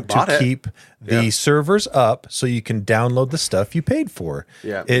don't want bought to it. keep the Yeah. servers up so you can download the stuff you paid for.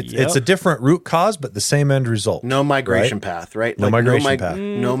 Yeah. It's a different root cause, but the same end result. No migration right? path, right? No migration path.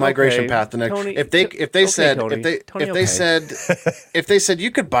 No migration okay. path. The next, Tony- if they okay, said Tony. if they Tony, if they okay. said if they said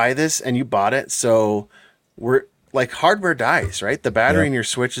you could buy this and you bought it, so we're like hardware dies, right? The battery Yeah. in your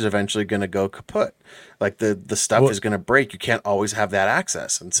Switch is eventually going to go kaput. Like the stuff is going to break. You can't always have that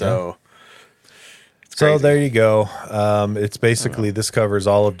access, and so. So crazy. there you go. It's basically this covers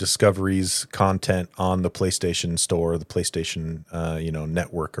all of Discovery's content on the PlayStation Store, the PlayStation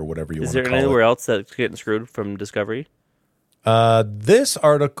network, or whatever you Is want there to call anywhere it. else that's getting screwed from Discovery? This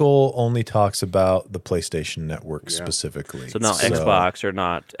article only talks about the PlayStation Network specifically. So not Xbox or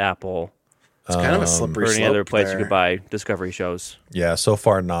not Apple It's kind of a slippery or any slope other place there. you could buy Discovery shows. Yeah, so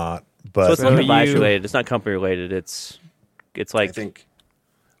far not. But So it's not So device you- related. It's not company related. It's like I think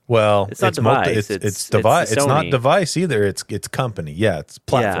well, It's not device, It's it's device. It's not Sony. device either. It's company. Yeah, it's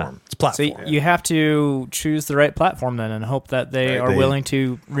platform. Yeah. It's platform. So you have to choose the right platform then, and hope that they Right. are They- willing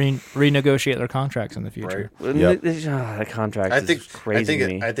to renegotiate their contracts in the future. Yep. the contract. I think is crazy to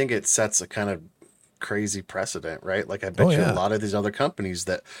me. I think it sets a kind of crazy precedent, right? Like I bet you yeah. a lot of these other companies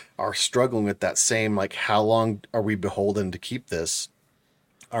that are struggling with that same, like, how long are we beholden to keep this,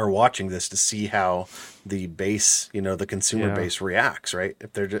 are watching this to see how the base, the consumer Yeah. base reacts, right?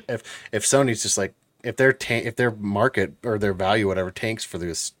 If they're if Sony's just like if their market or their value, whatever, tanks for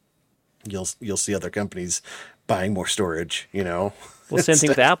this you'll see other companies buying more storage. Well, same thing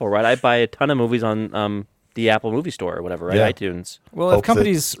with Apple, right? I buy a ton of movies on the Apple Movie Store or whatever, right? Yeah. iTunes. Well, Hope if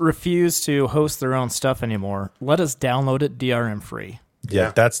companies refuse to host their own stuff anymore, let us download it DRM free.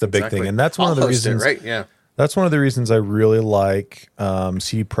 Yeah, that's the big thing, and that's one I'll of the host reasons. it, right? Yeah. That's one of the reasons I really like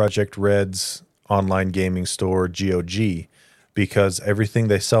CD Projekt Red's online gaming store, GOG, because everything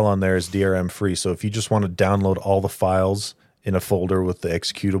they sell on there is DRM free. So if you just want to download all the files in a folder with the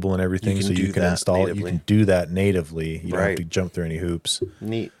executable and everything, You can so you do can that install it, you natively. can do that natively. You don't have Right. to jump through any hoops.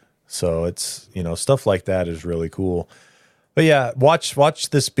 Neat. So it's, stuff like that is really cool. But yeah, watch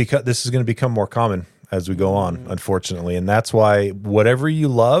this, because this is going to become more common as we go on, unfortunately. And that's why whatever you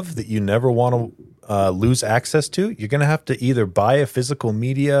love that you never want to lose access to, you're going to have to either buy a physical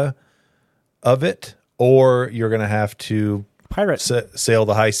media of it, or you're going to have to Pirate. sail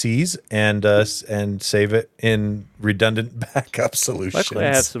the high seas and save it in redundant backup solutions. Luckily,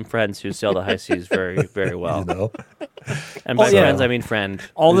 I have some friends who sail the high seas very, very well. And by Oh, yeah. friends, I mean friend.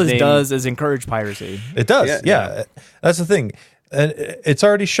 All whose this name- does is encourage piracy. It does. Yeah, Yeah. That's the thing. And it's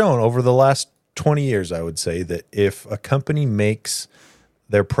already shown over the last 20 years, I would say, that if a company makes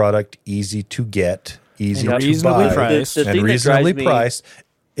their product easy to get, easy And to reasonably buy, priced. The and thing that reasonably drives me- priced,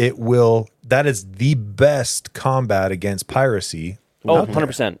 that is the best combat against piracy. Oh,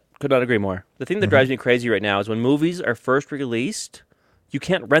 100%. Could not agree more. The thing that drives me crazy right now is when movies are first released, you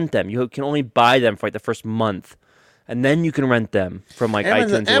can't rent them. You can only buy them for like the first month. And then you can rent them from like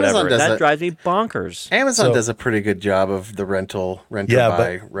Amazon- iTunes or Amazon whatever. does That that. drives me bonkers. Amazon So- does a pretty good job of the rental buy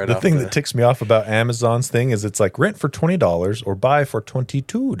But right the off thing that ticks me off about Amazon's thing is it's like rent for $20 or buy for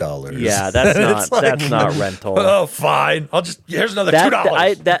 $22. Yeah, that's not It's like, that's not rental. Oh, fine. here's another That,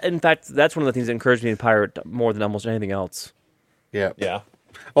 $2. in fact, that's one of the things that encouraged me to pirate more than almost anything else. Yeah. Yeah.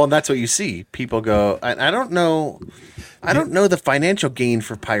 Well, and that's what you see. People go, I don't know the financial gain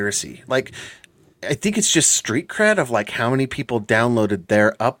for piracy. Like, I think it's just street cred of like how many people downloaded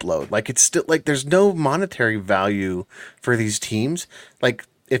their upload. Like, it's still like there's no monetary value for these teams. Like,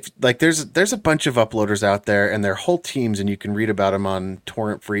 if like there's a bunch of uploaders out there and they're whole teams, and you can read about them on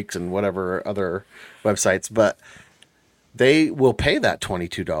Torrent Freaks and whatever other websites, but they will pay that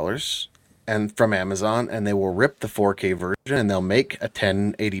 $22 and from Amazon, and they will rip the 4K version, and they'll make a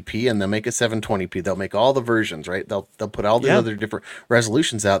 1080p, and they'll make a 720p. They'll make all the versions, right? They'll put all the other different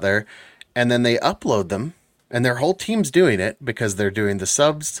resolutions out there, and then they upload them, and their whole team's doing it because they're doing the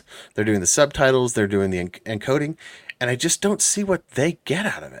subs, they're doing the subtitles, they're doing the encoding, and I just don't see what they get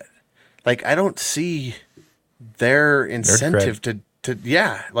out of it. Like, I don't see their incentive to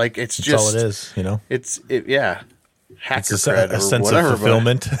like, it's That's just all it is, hacker It's a cred or sense whatever, of but-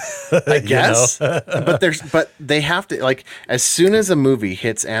 fulfillment. I guess, but they have to, like, as soon as a movie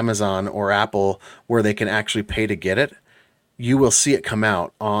hits Amazon or Apple where they can actually pay to get it, you will see it come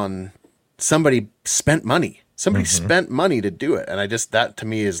out on somebody spent money. Somebody spent money to do it, and that to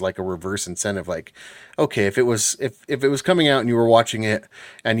me is like a reverse incentive. Like, okay, if it was coming out and you were watching it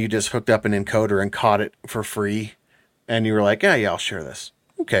and you just hooked up an encoder and caught it for free, and you were like, yeah, I'll share this.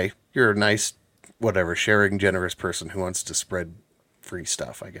 Okay, you're a nice, whatever, sharing, generous person who wants to spread free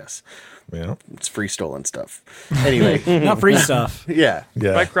stuff, I guess. Yeah. It's free stolen stuff. Anyway, Not free stuff. yeah.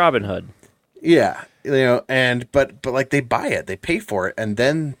 Yeah. Like Robin Hood. Yeah. But like they buy it, they pay for it, and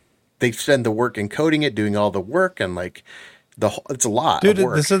then they spend the work encoding it, doing all the work, and like it's a lot Dude, of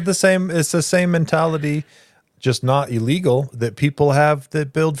work. this is the same. It's the same mentality, just not illegal, that people have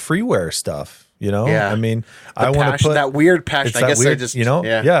that build freeware stuff. Yeah. I mean, The I want to passion, put that weird passion. It's I that guess weird, I just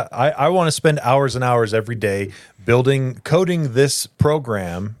yeah. I want to spend hours and hours every day coding this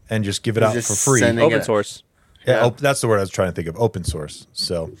program and just give it out Just for free. sending Open it. source. Yeah, Yeah. that's the word I was trying to think of. Open source.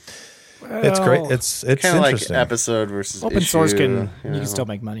 So it's great. It's Kind of like interesting. episode versus Open source issue, you know. can still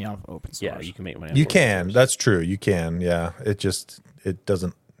make money off open source. Yeah, you can make money. You off open can. source. That's true. You can. Yeah. It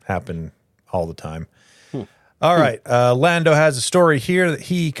doesn't happen all the time. All right. Lando has a story here that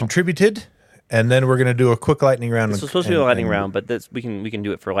he contributed, and then we're going to do a quick lightning round. This was supposed to be a lightning round, but we can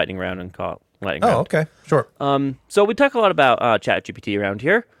do it for lightning round and call it lightning round. Oh, okay. Sure. So we talk a lot about ChatGPT around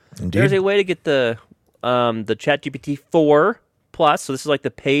here. Indeed. There's a way to get the ChatGPT 4 Plus. So this is like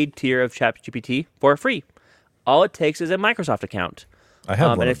the paid tier of ChatGPT for free. All it takes is a Microsoft account. I have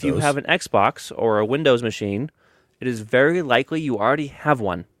one and of if you those. have an Xbox or a Windows machine, it is very likely you already have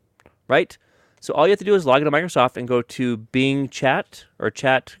one, right? So all you have to do is log into Microsoft and go to Bing Chat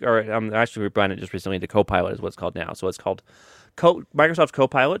actually rebranded just recently to Copilot is what it's called now. So it's called Microsoft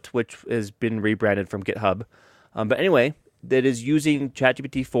Copilot, which has been rebranded from GitHub. But anyway, that is using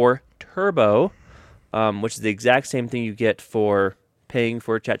ChatGPT 4 Turbo, which is the exact same thing you get for paying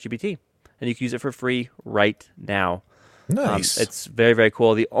for ChatGPT. And you can use it for free right now. Nice. It's very, very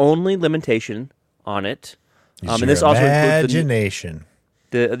cool. The only limitation on it, Use and this your also includes imagination.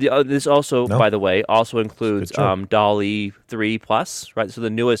 this also, No? by the way, also includes Good job. DALL-E 3 Plus, right? So the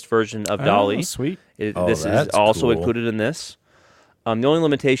newest version of DALL-E. Oh, sweet. This is that's also cool. included in this. The only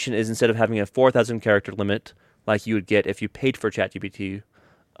limitation is instead of having a 4,000 character limit like you would get if you paid for ChatGPT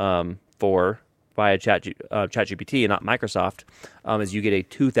via ChatGPT and not Microsoft, is you get a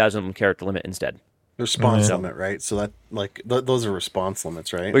 2,000 character limit instead. Response limit, right? So that those are response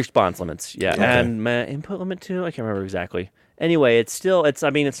limits, right? Response limits, yeah, Okay. and input limit too. I can't remember exactly. Anyway, it's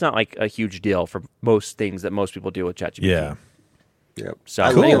not like a huge deal for most things that most people do with ChatGPT. Yeah. Yep. So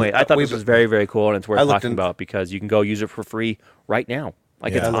I looked anyway, in- I thought we- this was very, very cool, and it's worth I looked talking in- about because you can go use it for free right now.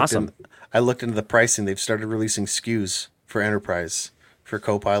 Like Yeah. it's awesome. I looked into the pricing. They've started releasing SKUs for enterprise for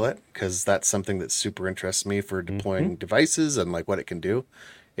Copilot because that's something that super interests me for deploying devices and like what it can do.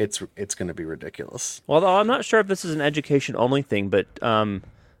 It's going to be ridiculous. Well, I'm not sure if this is an education only thing, but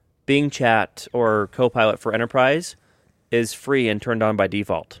Bing Chat or Copilot for Enterprise is free and turned on by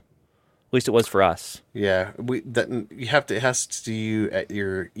default. At least it was for us. Yeah, it has to do you at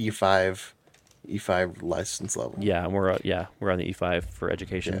your E5 license level. Yeah, and we're on the E5 for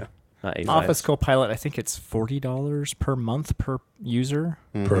education, Yeah. not A5. Office Copilot, I think it's $40 per month per user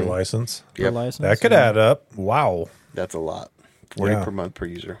Per license. per Yep. license. That could add up. Wow. That's a lot. 40 Yeah. per month per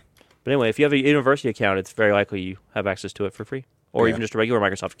user. But anyway, if you have a university account, it's very likely you have access to it for free, or Yeah. even just a regular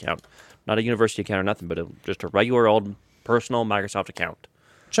Microsoft account, not a university account or nothing, but just a regular old personal Microsoft account.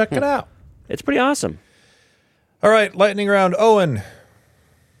 Check it out. It's pretty awesome. All right, lightning round. Owen.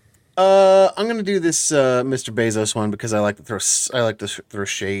 I'm gonna do this Mr. Bezos one because I like to throw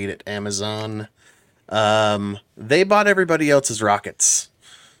shade at Amazon. They bought everybody else's rockets.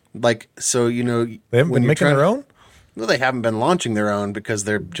 Like, so They haven't been making their own? Well, they haven't been launching their own because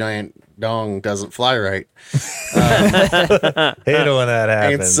their giant dong doesn't fly right. Hate it when that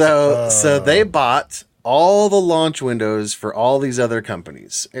happens. And so they bought all the launch windows for all these other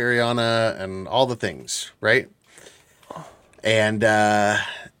companies, Ariana and all the things, right? And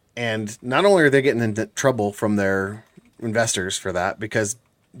not only are they getting into trouble from their investors for that, because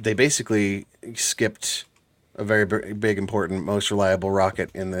they basically skipped a very big, important, most reliable rocket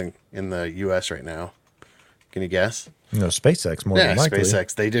in the U.S. right now. Can you guess? SpaceX more Yeah, than likely.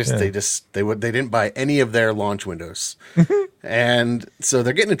 SpaceX. They didn't buy any of their launch windows, and so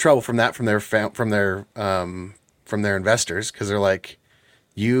they're getting in trouble from that from their investors because they're like,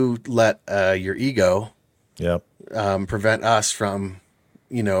 you let your ego Yep. prevent us from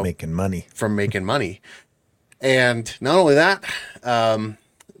Making money. making money, and not only that,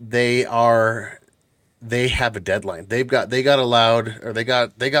 they have a deadline. They got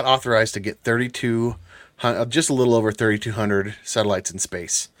authorized to get 3,200. Just a little over 3,200 satellites in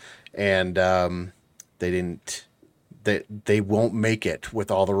space, and they won't make it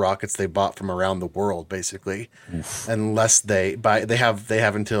with all the rockets they bought from around the world, basically, unless they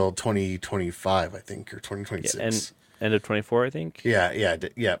have until 2025, I think, or 2026. And end of 24, I think. Yeah,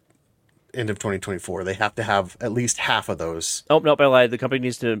 end of 2024. They have to have at least half of those. Oh, no, I lied. The company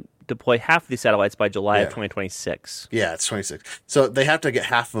needs to deploy half of these satellites by July of Yeah. 2026. Yeah, it's 26. So they have to get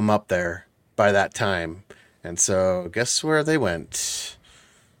half of them up there by that time. And so guess where they went?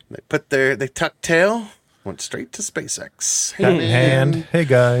 They tucked tail, went straight to SpaceX. Hat in hand. Hey,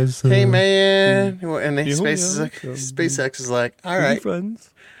 guys. Hey man. And SpaceX is like, all right. Friends.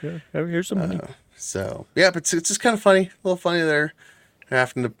 Yeah, here's some money. So yeah, but it's just kind of funny. A little funny there.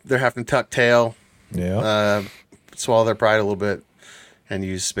 They're having to tuck tail, Yeah. swallow their pride a little bit, and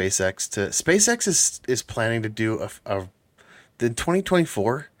use SpaceX to. SpaceX is planning to do in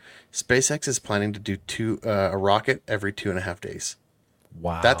 2024. SpaceX is planning to do a rocket every 2.5 days.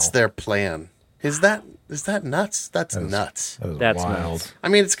 Wow. That's their plan. Is that nuts? That's nuts. That is That's wild. nuts. I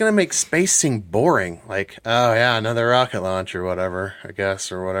mean, it's gonna make space seem boring. Like, oh yeah, another rocket launch or whatever, I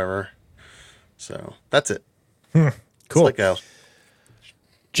guess, or whatever. So that's it. Cool. It's like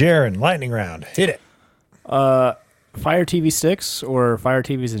Jaron, lightning round. Hit it. Fire TV sticks or Fire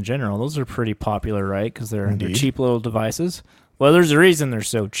TVs in general, those are pretty popular, right? Because they're Indeed. cheap little devices. Well, there's a reason they're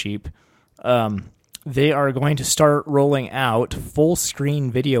so cheap. They are going to start rolling out full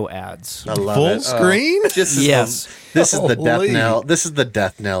screen video ads. I love Full it. screen? This is Yes. this is the death Holy. knell. This is the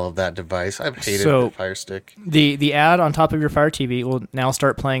death knell of that device. I've hated So- the Fire Stick. The ad on top of your Fire TV will now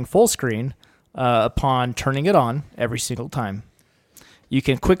start playing full screen upon turning it on every single time. You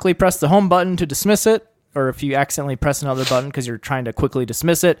can quickly press the home button to dismiss it, or if you accidentally press another button because you're trying to quickly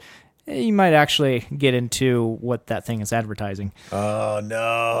dismiss it, you might actually get into what that thing is advertising. Oh,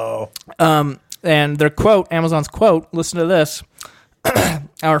 no. And their quote, Amazon's quote, listen to this.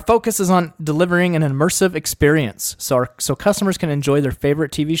 Our focus is on delivering an immersive experience so customers can enjoy their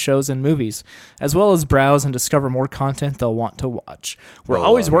favorite TV shows and movies, as well as browse and discover more content they'll want to watch. We're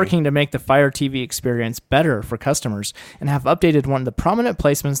always working to make the Fire TV experience better for customers and have updated one of the prominent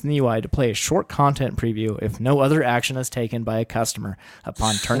placements in the UI to play a short content preview if no other action is taken by a customer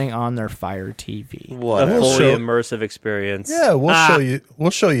upon turning on their Fire TV. What? A fully immersive experience. Yeah,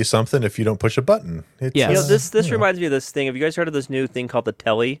 we'll show you something if you don't push a button. It's, Yes. You know, this reminds me of this thing. Have you guys heard of this new thing called the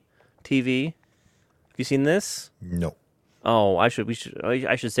Telly TV? Have you seen this? No. Oh, I should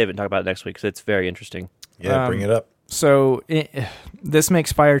save it and talk about it next week because it's very interesting. Yeah, bring it up. So this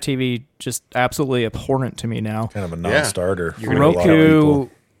makes Fire TV just absolutely abhorrent to me now. Kind of a non-starter. for a lot of Roku people.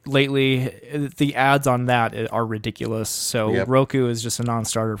 lately, the ads on that are ridiculous. So Roku is just a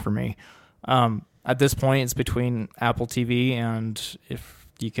non-starter for me. At this point, it's between Apple TV and if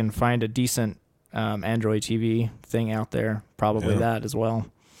you can find a decent Android TV thing out there, probably that as well.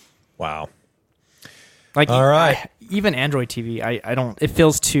 Wow. Like, all right. Even Android TV, I don't. It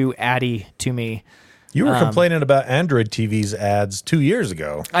feels too addy to me. You were complaining about Android TV's ads 2 years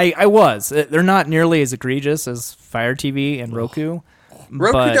ago. I was. They're not nearly as egregious as Fire TV and Roku.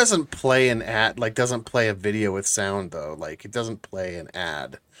 Roku doesn't play an ad, like doesn't play a video with sound though. Like it doesn't play an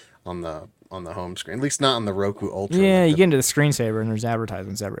ad on the home screen. At least not on the Roku Ultra. Yeah, you get into the screensaver and there's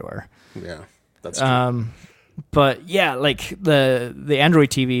advertisements everywhere. Yeah, that's true. But yeah, like the Android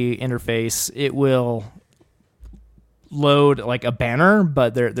TV interface, it will load like a banner,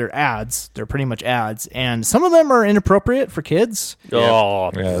 but they're ads. They're pretty much ads, and some of them are inappropriate for kids.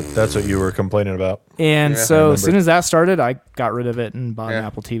 Oh, Yeah, that's what you were complaining about. And so as soon as that started, I got rid of it and bought an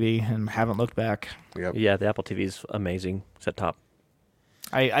Apple TV and haven't looked back. Yep. yeah, the Apple TV is amazing. Set top.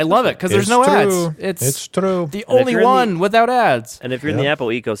 I love it because there's It's no true. ads. It's true. The And if only you're in one without ads. And if you're in the Apple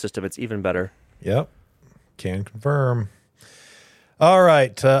ecosystem, it's even better. Yep. Can confirm. All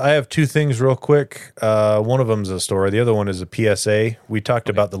right. I have two things real quick. One of them's a story. The other one is a PSA. We talked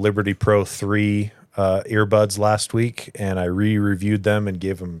about the Liberty Pro 3 earbuds last week, and I re-reviewed them and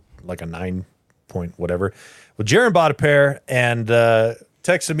gave them like a 9 point whatever. Well, Jaron bought a pair and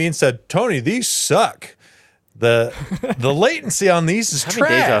texted me and said, Tony, these suck. The latency on these is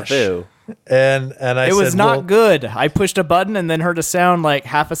trash. Deja vu. And I It said, was not well, good. I pushed a button and then heard a sound like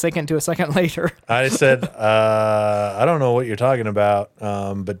half a second to a second later. I said, I don't know what you're talking about,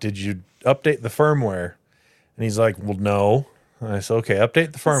 but did you update the firmware? And he's like, well, no. And I said, okay,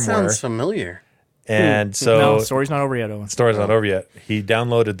 update the firmware. Sounds familiar. And so No, story's not over yet, Owen. story's not over yet. He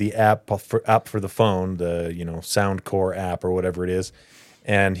downloaded the app for the phone, the Soundcore app or whatever it is,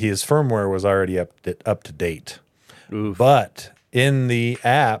 and his firmware was already up to date. Oof. But in the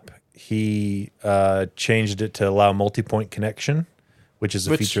app, he changed it to allow multi-point connection, which is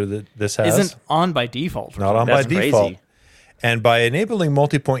a feature that this has. Isn't on by default. Not on That's by default. crazy. And by enabling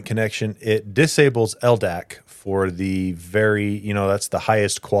multi-point connection, it disables LDAC for the very, that's the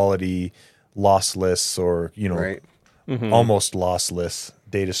highest quality lossless or, Right. almost lossless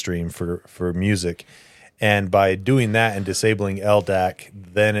data stream for music. And by doing that and disabling LDAC,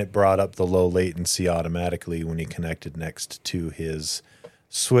 then it brought up the low latency automatically when he connected next to his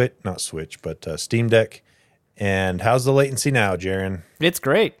Steam Deck. And how's the latency now, Jaron? It's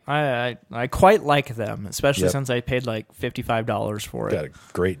great. I quite like them, especially since I paid like $55 for it. Got a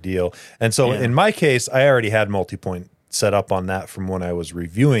great deal. And so in my case, I already had multi-point set up on that from when I was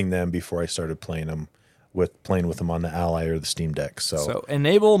reviewing them before I started playing with them on the Ally or the Steam Deck. So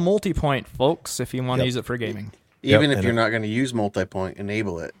enable multi-point, folks, if you want to use it for gaming. Even Yep, if you're not going to use multi-point,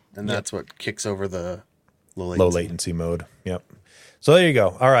 enable it, and that's what kicks over the low low-latency mode. Yep. So there you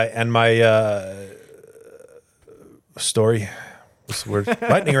go. All right. And my story. What's the word?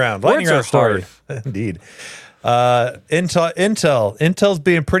 Lightning round. Lightning round story. Indeed. Intel's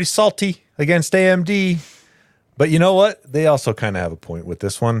being pretty salty against AMD. But you know what? They also kind of have a point with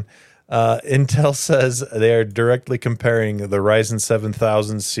this one. Intel says they are directly comparing the Ryzen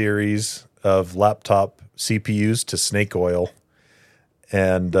 7000 series of laptop CPUs to snake oil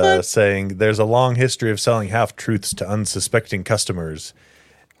and saying there's a long history of selling half-truths to unsuspecting customers.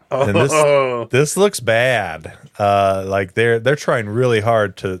 And this looks bad. Like they're trying really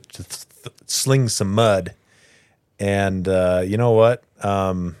hard to sling some mud. And you know what?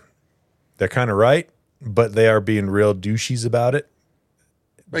 They're kind of right, but they are being real douchies about it.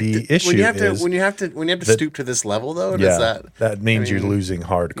 Like the issue is when you have to stoop to this level, though. Does that means you're losing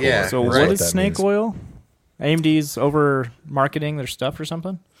hardcore. Yeah. So Right. what is snake oil? AMD's over marketing their stuff or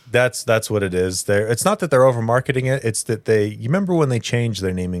something? That's what it is. It's not that they're over marketing it. It's that you remember when they changed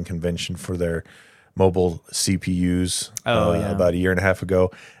their naming convention for their mobile CPUs yeah. about a year and a half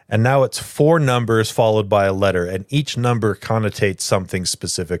ago. And now it's 4 numbers followed by a letter, and each number connotates something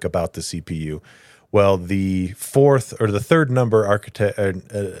specific about the CPU. Well, the third number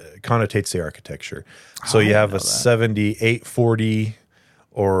connotates the architecture. So you have a 7840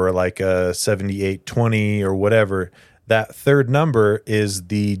 or like a 7820 or whatever. That third number is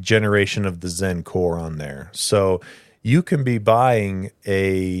the generation of the Zen core on there. So you can be buying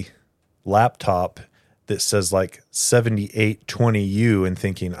a laptop that says like 7820U and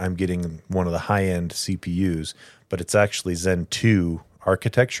thinking I'm getting one of the high-end CPUs, but it's actually Zen 2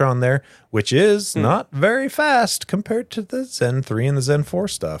 architecture on there, which is not very fast compared to the Zen 3 and the Zen 4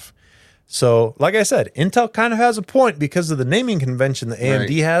 stuff. So, like I said, Intel kind of has a point because of the naming convention that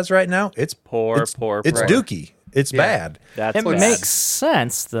AMD has right now. It's poor. dookie. It's bad. That's It bad. makes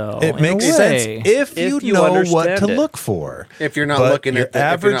sense, though. It in makes a sense way. if you know what understand to it. look for. If you're not But looking your at the, if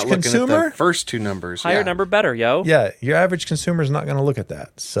you're average not looking at consumer, the first 2 numbers, Higher yeah. number better, yo. yeah, your average consumer is not going to look at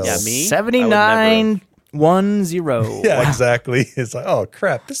that. So Yeah, me? 7910. yeah, exactly. It's like, oh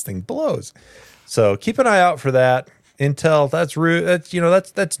crap, this thing blows. So keep an eye out for that. Intel, that's rude.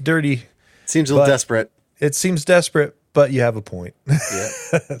 That's dirty. Seems a little But- desperate. It seems desperate, but you have a point. Yeah.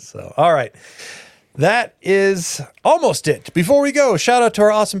 So, all right. That is almost it. Before we go, shout out to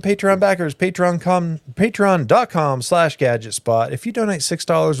our awesome Patreon backers, patreon.com/gadgetspot. If you donate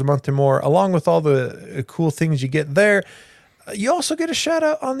 $6 a month or more, along with all the cool things you get there, you also get a shout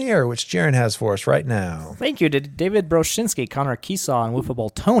out on the air, which Jaron has for us right now. Thank you to David Broshinsky, Connor Keesaw, and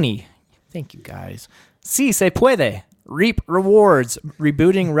Woofable Tony. Thank you, guys. Si se puede. Reap rewards.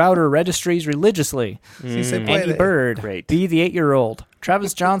 Rebooting router registries religiously. Si se Andy puede. Bird. Great. Be the 8-year-old.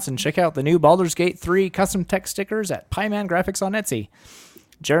 Travis Johnson. Check out the new Baldur's Gate 3 custom tech stickers at Pieman Graphics on Etsy.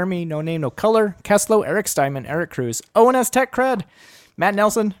 Jeremy, No Name, No Color. Keslo, Eric Steinman, Eric Cruz. ONS Tech Cred. Matt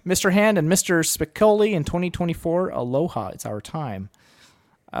Nelson, Mr. Hand, and Mr. Spicoli in 2024. Aloha. It's our time.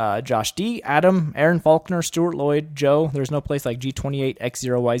 Josh D, Adam, Aaron Faulkner, Stuart Lloyd, Joe. There's no place like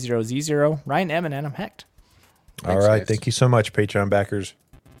G28X0Y0Z0. Ryan M, and Adam Hecht. All right. guys. Thank you so much, Patreon backers.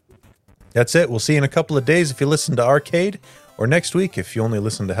 That's it. We'll see you in a couple of days if you listen to Arcade, or next week if you only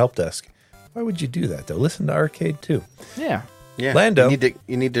listen to Helpdesk. Why would you do that, though? Listen to Arcade, too. Yeah. Yeah. Lando. You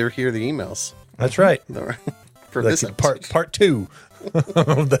need to hear the emails. That's right. For That's this part 2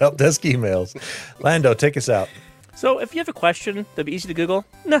 of the Helpdesk emails. Lando, take us out. So if you have a question that'd be easy to Google,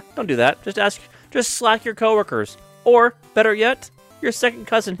 no, don't do that. Just Slack your coworkers. Or, better yet, your second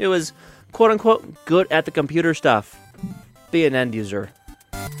cousin who is, quote-unquote, good at the computer stuff. Be an end user.